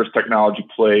Perimeter's technology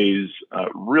plays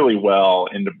really well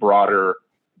into broader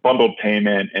bundled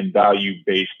payment and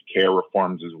value-based care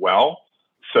reforms as well.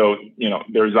 So,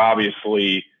 there's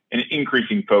obviously an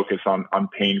increasing focus on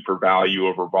paying for value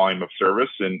over volume of service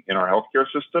in our healthcare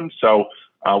system. So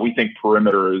we think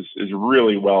Perimeter is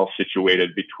really well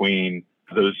situated between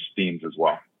those themes as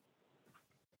well.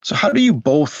 So how do you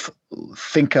both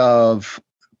think of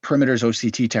Perimeter's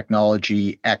OCT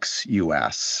technology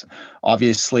ex-US?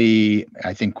 Obviously,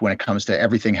 I think when it comes to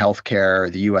everything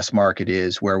healthcare, the US market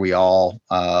is where we all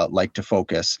like to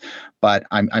focus. But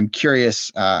I'm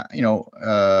curious,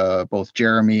 both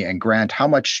Jeremy and Grant, how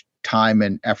much time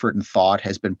and effort and thought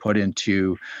has been put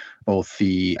into both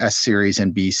the S series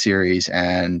and B series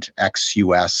and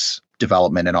ex-US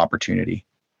development and opportunity?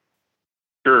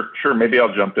 Sure. Maybe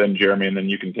I'll jump in, Jeremy, and then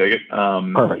you can take it.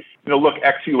 Perfect. Look,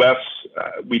 ex-US,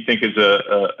 we think is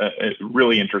a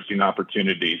really interesting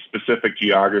opportunity. Specific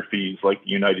geographies like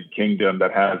the United Kingdom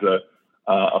that has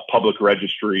a public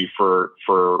registry for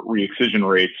re-excision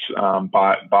rates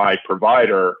by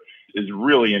provider is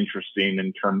really interesting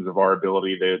in terms of our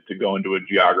ability to go into a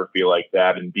geography like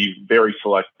that and be very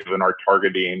selective in our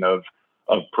targeting of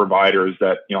providers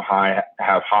that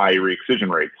have high re-excision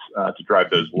rates to drive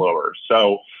those lower.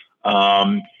 So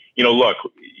look,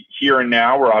 here and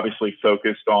now we're obviously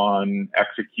focused on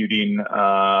executing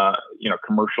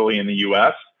commercially in the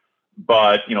U.S.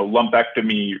 But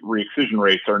lumpectomy re-excision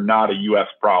rates are not a U.S.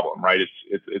 problem, right?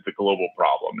 It's a global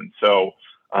problem, and so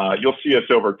you'll see us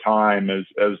over time as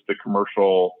the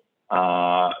commercial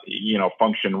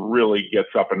function really gets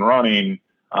up and running.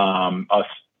 Us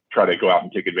try to go out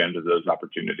and take advantage of those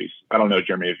opportunities. I don't know,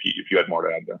 Jeremy, if you had more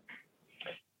to add there.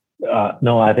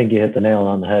 No, I think you hit the nail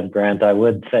on the head, Grant. I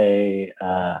would say,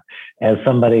 as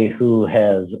somebody who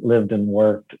has lived and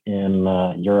worked in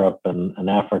Europe and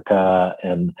Africa,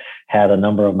 and had a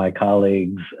number of my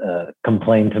colleagues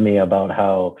complain to me about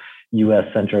how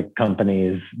U.S.-centric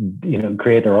companies,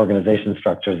 create their organization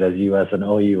structures as U.S. and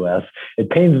OUS. It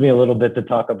pains me a little bit to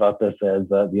talk about this as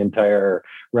the entire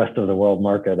rest of the world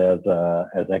market as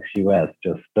ex-U.S.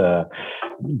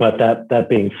 But that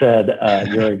being said,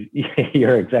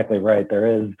 you're exactly right.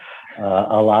 There is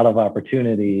a lot of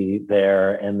opportunity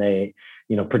there, and they,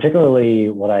 particularly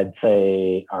what I'd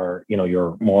say are,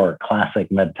 your more classic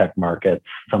medtech markets,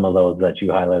 some of those that you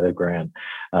highlighted, Grant,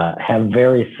 have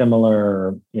very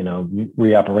similar,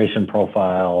 reoperation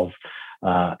profiles,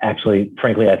 Actually,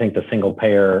 frankly, I think the single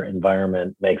payer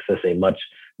environment makes this a much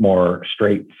more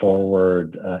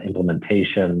straightforward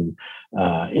implementation,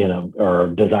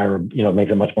 or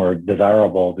makes it much more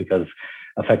desirable because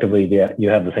effectively you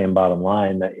have the same bottom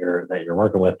line that you're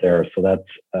working with there. So that's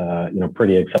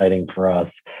pretty exciting for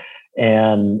us.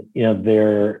 And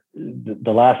the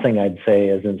last thing I'd say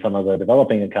is in some of the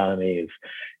developing economies,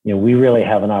 we really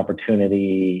have an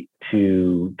opportunity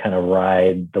to kind of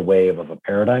ride the wave of a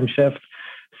paradigm shift.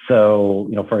 So,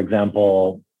 for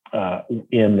example,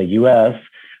 in the U.S.,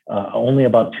 only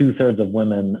about 2/3 of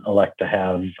women elect to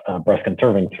have breast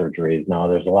conserving surgeries. Now,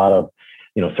 there's a lot of,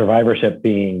 survivorship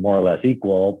being more or less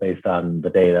equal based on the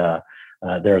data.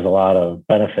 There's a lot of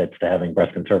benefits to having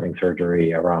breast conserving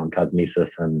surgery around cosmesis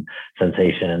and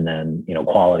sensation and,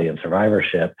 quality of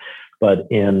survivorship. But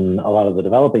in a lot of the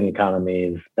developing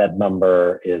economies, that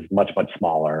number is much, much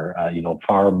smaller.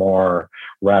 Far more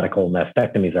radical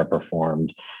mastectomies are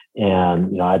performed.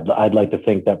 And I'd like to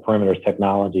think that Perimeter's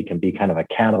technology can be kind of a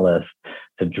catalyst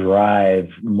to drive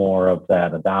more of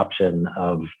that adoption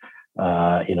of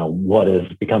what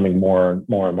is becoming more and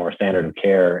more standard of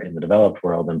care in the developed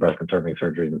world in breast conserving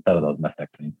surgeries instead of those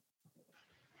mastectomies.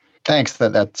 Thanks.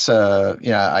 That's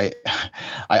I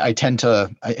tend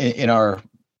to, in our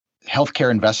healthcare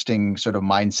investing sort of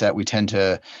mindset, we tend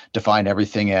to define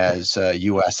everything as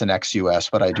U.S. and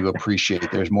ex-U.S., but I do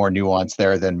appreciate there's more nuance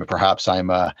there than perhaps I'm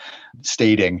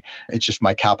stating. It's just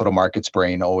my capital markets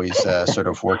brain always sort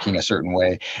of working a certain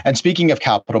way. And speaking of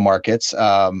capital markets,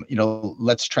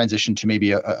 let's transition to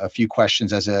maybe a few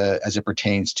questions as it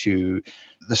pertains to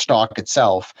the stock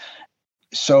itself.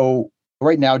 So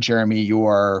right now, Jeremy, you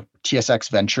are TSX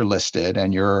Venture listed,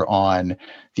 and you're on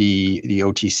the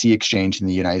OTC exchange in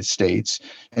the United States.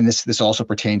 And this also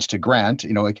pertains to Grant.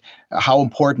 How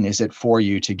important is it for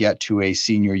you to get to a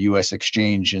senior U.S.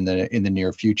 exchange in the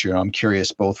near future? I'm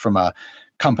curious, both from a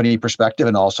company perspective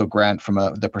and also Grant from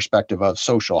the perspective of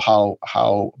social.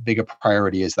 How big a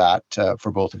priority is that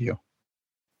for both of you?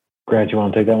 Grant, you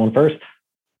want to take that one first?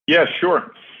 Yeah,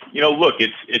 sure. Look,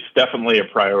 it's definitely a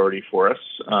priority for us.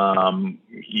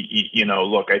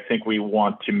 Look, I think we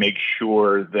want to make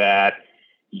sure that,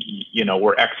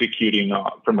 we're executing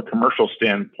from a commercial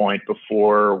standpoint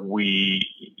before we,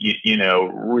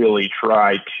 really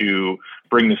try to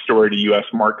bring the story to U.S.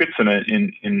 markets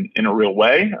in a real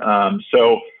way.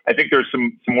 So I think there's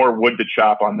some more wood to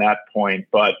chop on that point.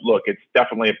 But look, it's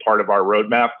definitely a part of our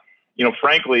roadmap.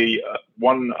 Frankly,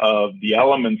 one of the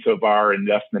elements of our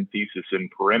investment thesis in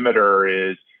Perimeter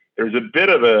is there's a bit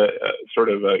of a sort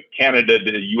of a Canada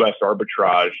to U.S.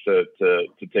 arbitrage to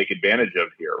take advantage of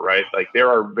here, right? Like there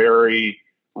are very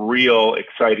real,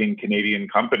 exciting Canadian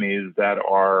companies that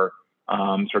are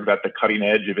sort of at the cutting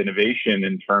edge of innovation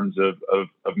in terms of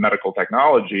medical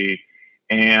technology.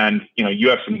 And,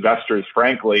 U.S. investors,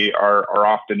 frankly, are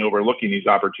often overlooking these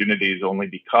opportunities only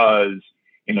because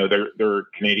they're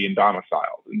Canadian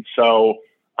domiciled. And so,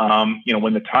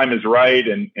 when the time is right,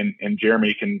 and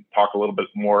Jeremy can talk a little bit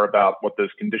more about what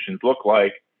those conditions look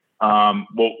like,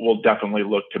 we'll definitely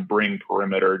look to bring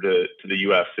Perimeter to the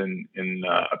U.S. in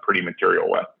a pretty material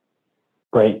way.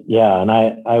 Great. Yeah. And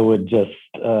I would just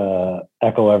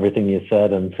echo everything you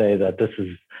said and say that this is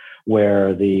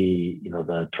where the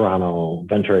Toronto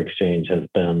Venture Exchange has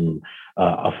been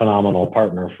a phenomenal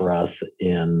partner for us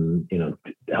in,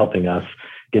 helping us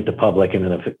get public in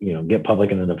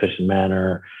an efficient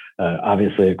manner.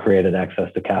 Obviously, it created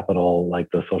access to capital like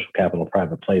the social capital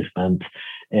private placement.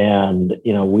 And,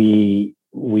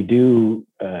 we do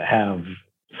have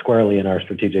squarely in our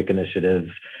strategic initiatives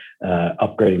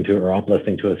upgrading to or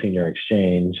uplisting to a senior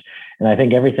exchange. And I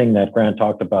think everything that Grant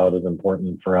talked about is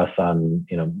important for us on,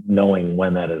 knowing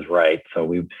when that is right. So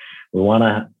we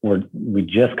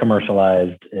just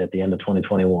commercialized at the end of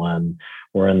 2021.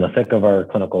 We're in the thick of our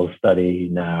clinical study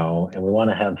now, and we want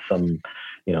to have some,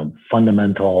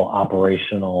 fundamental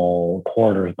operational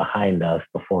quarters behind us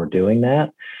before doing that.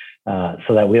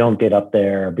 So that we don't get up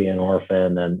there, be an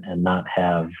orphan, and not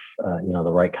have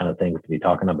the right kind of things to be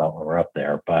talking about when we're up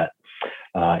there. But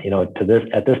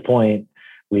at this point,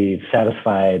 we've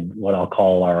satisfied what I'll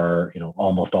call our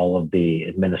almost all of the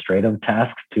administrative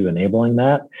tasks to enabling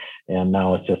that, and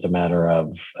now it's just a matter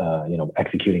of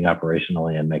executing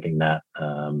operationally and making that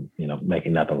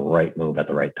the right move at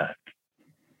the right time.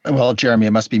 Well, Jeremy,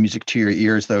 it must be music to your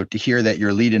ears, though, to hear that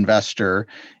your lead investor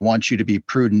wants you to be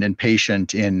prudent and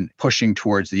patient in pushing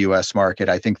towards the US market.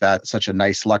 I think that's such a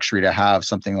nice luxury to have,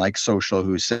 something like Social,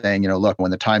 who's saying, look, when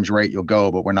the time's right, you'll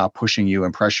go, but we're not pushing you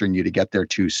and pressuring you to get there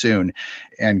too soon.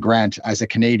 And Grant, as a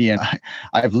Canadian,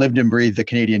 I've lived and breathed the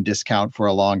Canadian discount for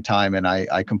a long time, and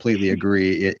I completely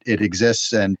agree. It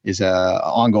exists and is a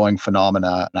ongoing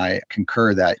phenomena. And I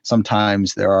concur that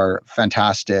sometimes there are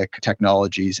fantastic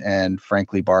technologies and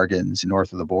frankly, bargains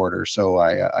north of the border. So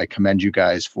I commend you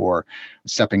guys for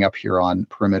stepping up here on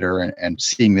Perimeter and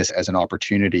seeing this as an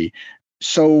opportunity.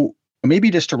 So maybe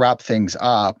just to wrap things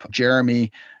up,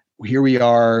 Jeremy, here we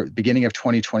are, beginning of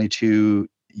 2022.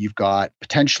 You've got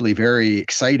potentially very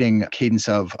exciting cadence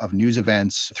of news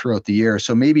events throughout the year.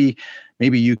 So maybe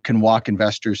you can walk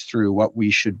investors through what we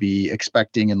should be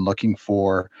expecting and looking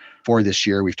for this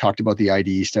year. We've talked about the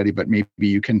IDE study, but maybe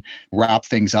you can wrap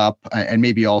things up and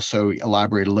maybe also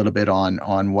elaborate a little bit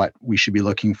on what we should be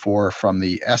looking for from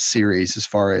the S series as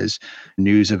far as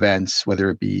news events, whether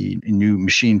it be new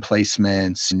machine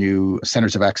placements, new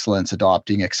centers of excellence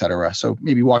adopting, et cetera. So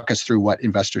maybe walk us through what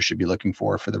investors should be looking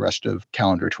for the rest of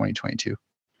calendar 2022.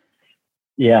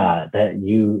 Yeah,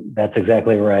 that's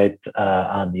exactly right.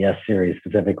 On the S series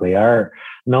specifically, our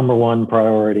number one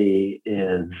priority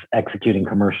is executing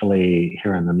commercially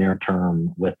here in the near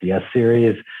term with the S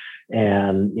series.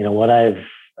 And what I've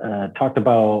talked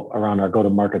about around our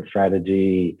go-to-market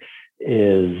strategy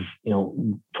is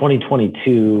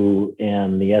 2022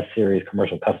 and the S series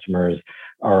commercial customers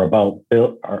are about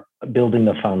building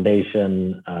the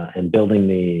foundation and building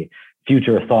the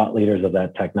future thought leaders of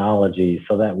that technology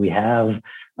so that we have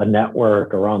a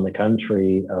network around the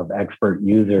country of expert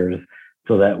users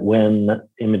so that when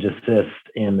Image Assist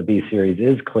and the B series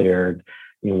is cleared,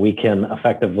 we can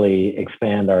effectively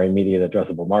expand our immediate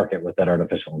addressable market with that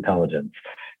artificial intelligence.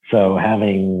 So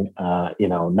having,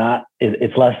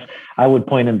 it's less, I would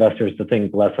point investors to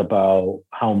think less about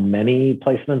how many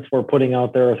placements we're putting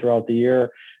out there throughout the year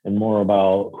and more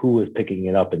about who is picking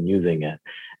it up and using it.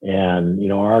 And,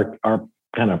 our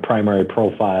kind of primary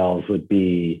profiles would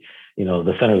be,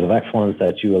 the centers of excellence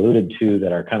that you alluded to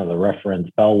that are kind of the reference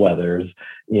bellwethers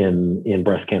in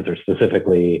breast cancer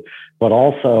specifically, but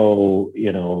also,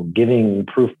 giving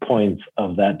proof points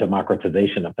of that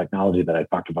democratization of technology that I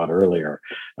talked about earlier.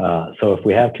 So if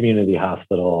we have community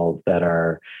hospitals that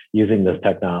are using this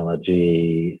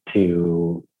technology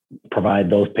to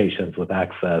provide those patients with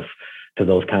access to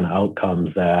those kind of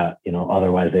outcomes that,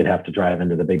 otherwise they'd have to drive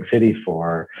into the big cities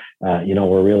for,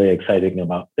 we're really excited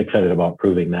about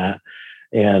proving that.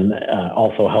 And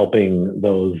also helping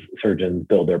those surgeons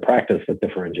build their practice with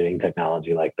differentiating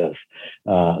technology like this.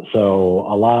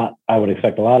 So I would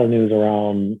expect a lot of news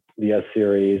around the S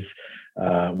series.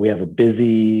 We have a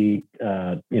busy,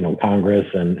 Congress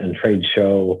and trade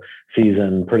show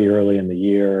season pretty early in the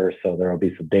year. So there will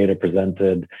be some data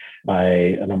presented by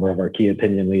a number of our key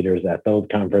opinion leaders at those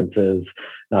conferences,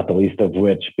 not the least of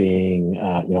which being,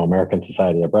 American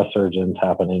Society of Breast Surgeons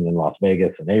happening in Las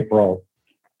Vegas in April.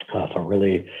 So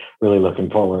really, really looking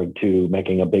forward to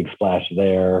making a big splash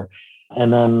there.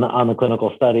 And then on the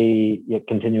clinical study,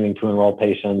 continuing to enroll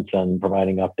patients and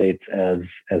providing updates as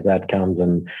that comes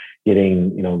and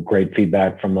getting, great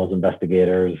feedback from those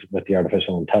investigators with the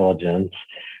artificial intelligence.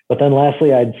 But then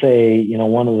lastly, I'd say,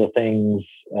 one of the things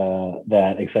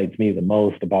that excites me the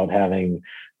most about having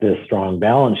this strong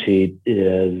balance sheet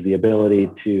is the ability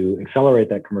to accelerate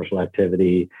that commercial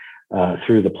activity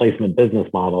through the placement business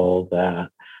model that,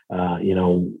 now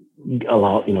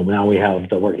we have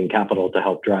the working capital to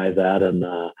help drive that and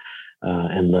the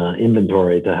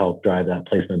inventory to help drive that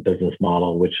placement business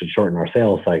model, which should shorten our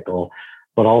sales cycle,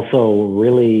 but also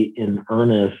really in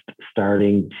earnest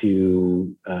starting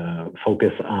to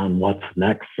focus on what's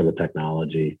next for the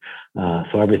technology.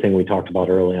 So everything we talked about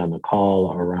early on the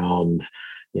call around,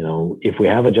 if we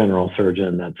have a general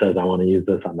surgeon that says, I want to use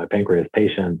this on my pancreas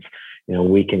patients,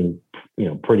 we can,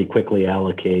 pretty quickly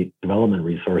allocate development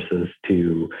resources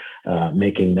to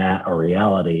making that a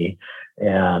reality.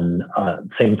 And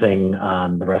same thing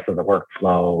on the rest of the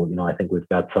workflow. I think we've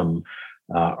got some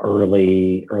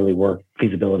early work,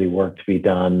 feasibility work to be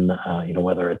done,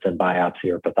 whether it's in biopsy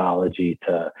or pathology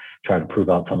to try to prove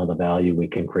out some of the value we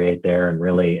can create there and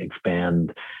really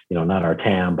expand, not our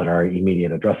TAM, but our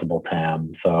immediate addressable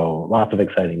TAM. So lots of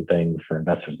exciting things for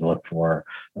investors to look for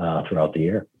throughout the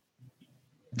year.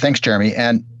 Thanks, Jeremy.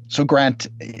 And so Grant,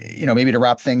 maybe to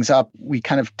wrap things up, we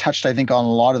kind of touched, I think, on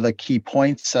a lot of the key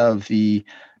points of the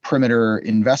Perimeter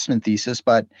investment thesis,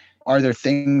 but Are there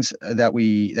things that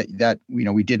we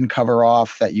didn't cover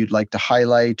off that you'd like to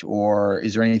highlight, or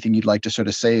is there anything you'd like to sort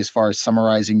of say as far as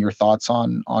summarizing your thoughts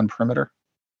on Perimeter?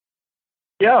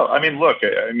 Yeah, I mean, look,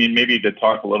 maybe to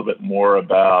talk a little bit more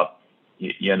about,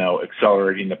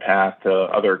 accelerating the path to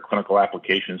other clinical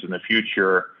applications in the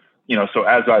future. So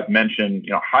as I've mentioned,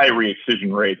 high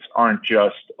re-excision rates aren't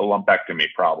just a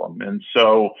lumpectomy problem. And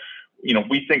so,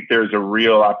 we think there's a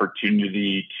real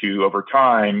opportunity to, over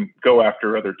time, go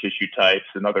after other tissue types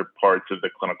and other parts of the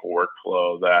clinical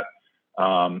workflow that,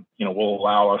 will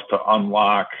allow us to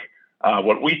unlock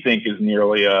what we think is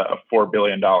nearly a $4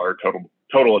 billion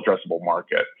total addressable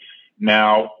market.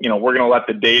 Now, we're going to let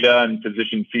the data and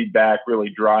physician feedback really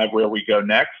drive where we go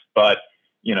next. But,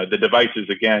 the devices,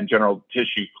 again, general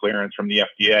tissue clearance from the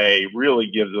FDA really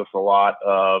gives us a lot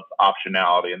of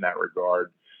optionality in that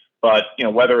regard. But,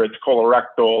 whether it's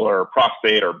colorectal or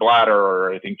prostate or bladder,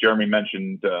 or I think Jeremy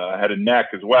mentioned head and neck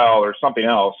as well, or something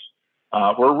else,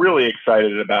 we're really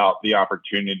excited about the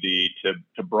opportunity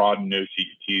to broaden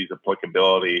OCT's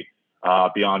applicability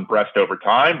beyond breast over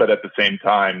time, but at the same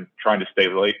time, trying to stay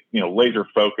laser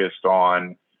focused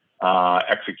on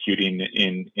executing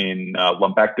in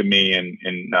lumpectomy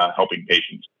and helping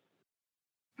patients.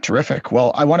 Terrific.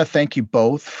 Well, I want to thank you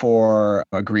both for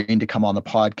agreeing to come on the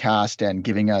podcast and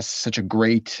giving us such a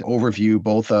great overview,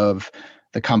 both of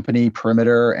the company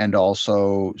Perimeter and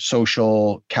also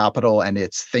Social Capital and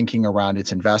its thinking around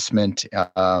its investment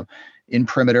in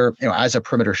Perimeter. As a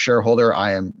Perimeter shareholder,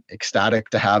 I am ecstatic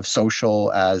to have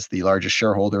Social as the largest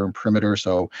shareholder in Perimeter.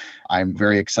 So I'm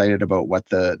very excited about what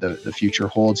the future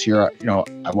holds here.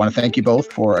 I want to thank you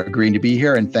both for agreeing to be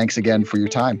here, and thanks again for your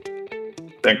time.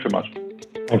 Thanks so much.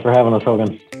 Thanks for having us,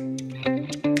 Hogan.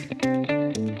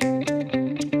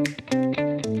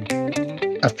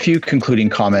 A few concluding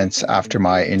comments after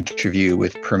my interview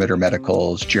with Perimeter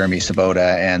Medical's Jeremy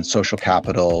Svoboda and Social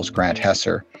Capital's Grant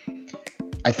Hesser.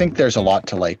 I think there's a lot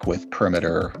to like with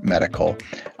Perimeter Medical.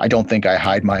 I don't think I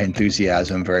hide my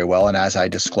enthusiasm very well. And as I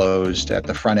disclosed at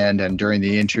the front end and during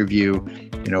the interview,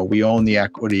 we own the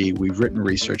equity. We've written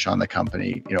research on the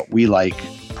company. We like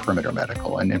Perimeter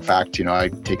Medical. And in fact, I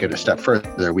take it a step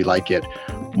further. We like it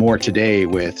more today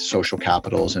with Social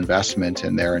Capital's investment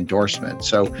and their endorsement.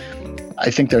 So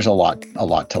I think there's a lot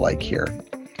to like here.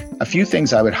 A few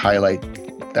things I would highlight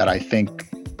that I think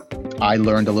I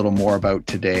learned a little more about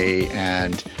today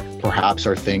and perhaps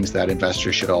are things that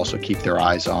investors should also keep their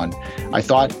eyes on. I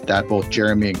thought that both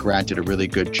Jeremy and Grant did a really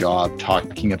good job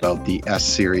talking about the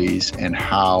S-Series and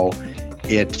how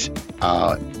it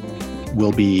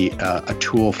will be a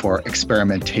tool for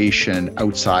experimentation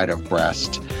outside of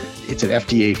breast. It's an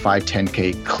FDA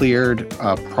 510K cleared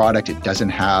product. It doesn't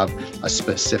have a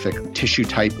specific tissue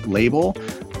type label.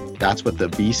 That's what the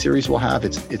B series will have.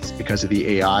 It's because of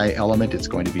the AI element. It's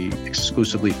going to be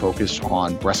exclusively focused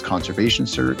on breast conservation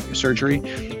surgery.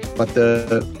 But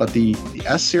the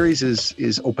S series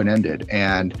is open-ended,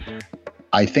 and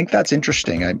I think that's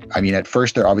interesting. I mean, at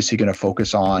first they're obviously going to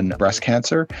focus on breast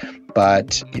cancer,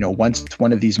 but once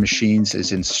one of these machines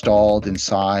is installed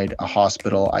inside a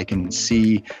hospital, I can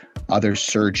see other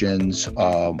surgeons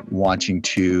wanting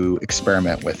to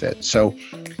experiment with it. So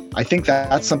I think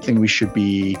that's something we should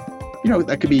be,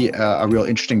 that could be a real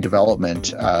interesting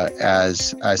development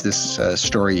as this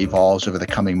story evolves over the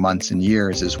coming months and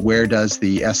years, is where does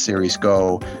the S-Series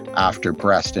go after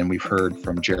breast? And we've heard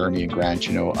from Jeremy and Grant,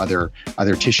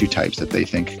 other tissue types that they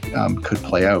think could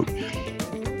play out.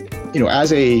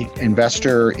 As a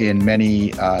investor in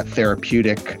many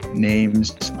therapeutic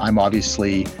names, I'm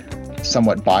obviously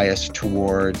somewhat biased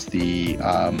towards the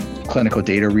clinical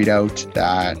data readout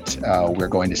that we're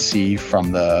going to see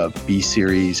from the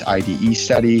B-Series IDE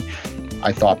study.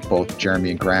 I thought both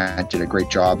Jeremy and Grant did a great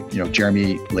job.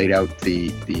 Jeremy laid out the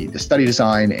study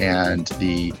design and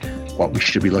what we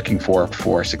should be looking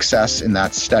for success in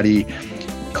that study.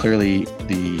 Clearly,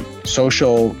 the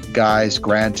Social guys,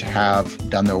 Grant, have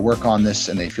done their work on this,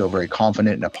 and they feel very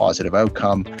confident in a positive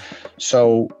outcome.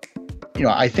 So,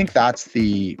 I think that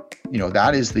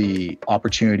is the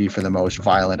opportunity for the most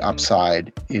violent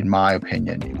upside, in my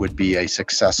opinion. It would be a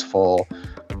successful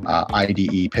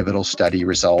IDE pivotal study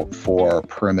result for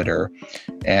Perimeter.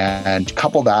 And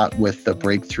couple that with the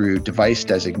breakthrough device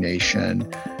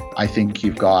designation, I think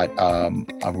you've got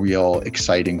a real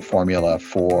exciting formula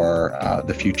for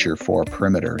the future for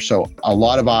Perimeter. So a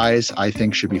lot of eyes, I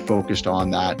think, should be focused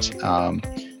on that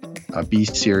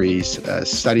B-Series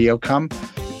study outcome.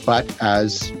 But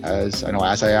as I know,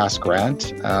 as I asked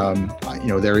Grant,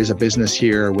 there is a business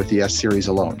here with the S-Series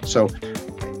alone. So,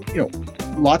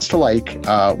 lots to like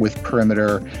with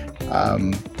Perimeter.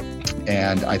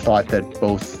 And I thought that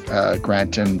both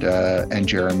Grant and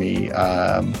Jeremy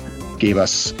gave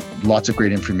us lots of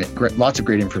great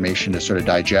information to sort of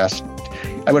digest.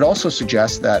 I would also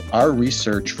suggest that our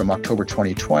research from October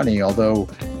 2020, although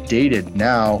dated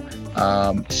now,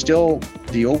 still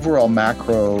the overall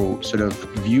macro sort of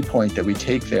viewpoint that we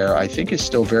take there, I think is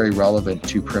still very relevant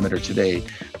to Perimeter today.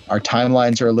 Our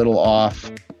timelines are a little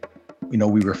off.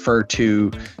 We refer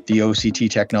to the OCT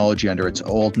technology under its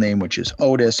old name, which is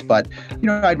Otis. But,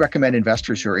 I'd recommend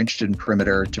investors who are interested in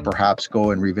Perimeter to perhaps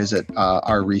go and revisit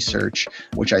our research,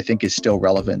 which I think is still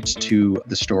relevant to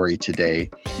the story today.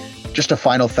 Just a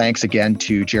final thanks again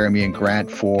to Jeremy and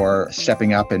Grant for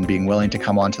stepping up and being willing to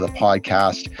come onto the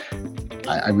podcast.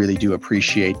 I really do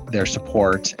appreciate their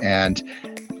support. And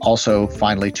also,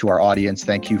 finally, to our audience,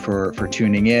 thank you for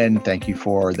tuning in. Thank you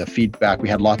for the feedback. We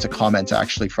had lots of comments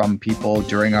actually from people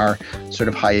during our sort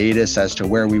of hiatus as to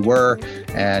where we were.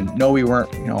 And no, we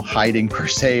weren't, hiding per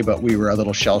se, but we were a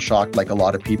little shell-shocked like a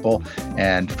lot of people.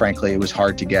 And frankly, it was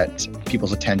hard to get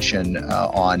people's attention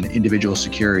on individual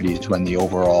securities when the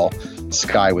overall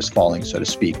sky was falling, so to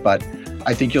speak. But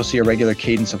I think you'll see a regular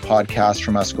cadence of podcasts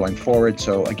from us going forward.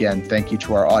 So again, thank you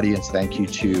to our audience. Thank you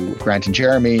to Grant and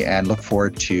Jeremy, and look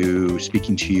forward to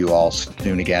speaking to you all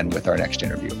soon again with our next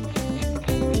interview.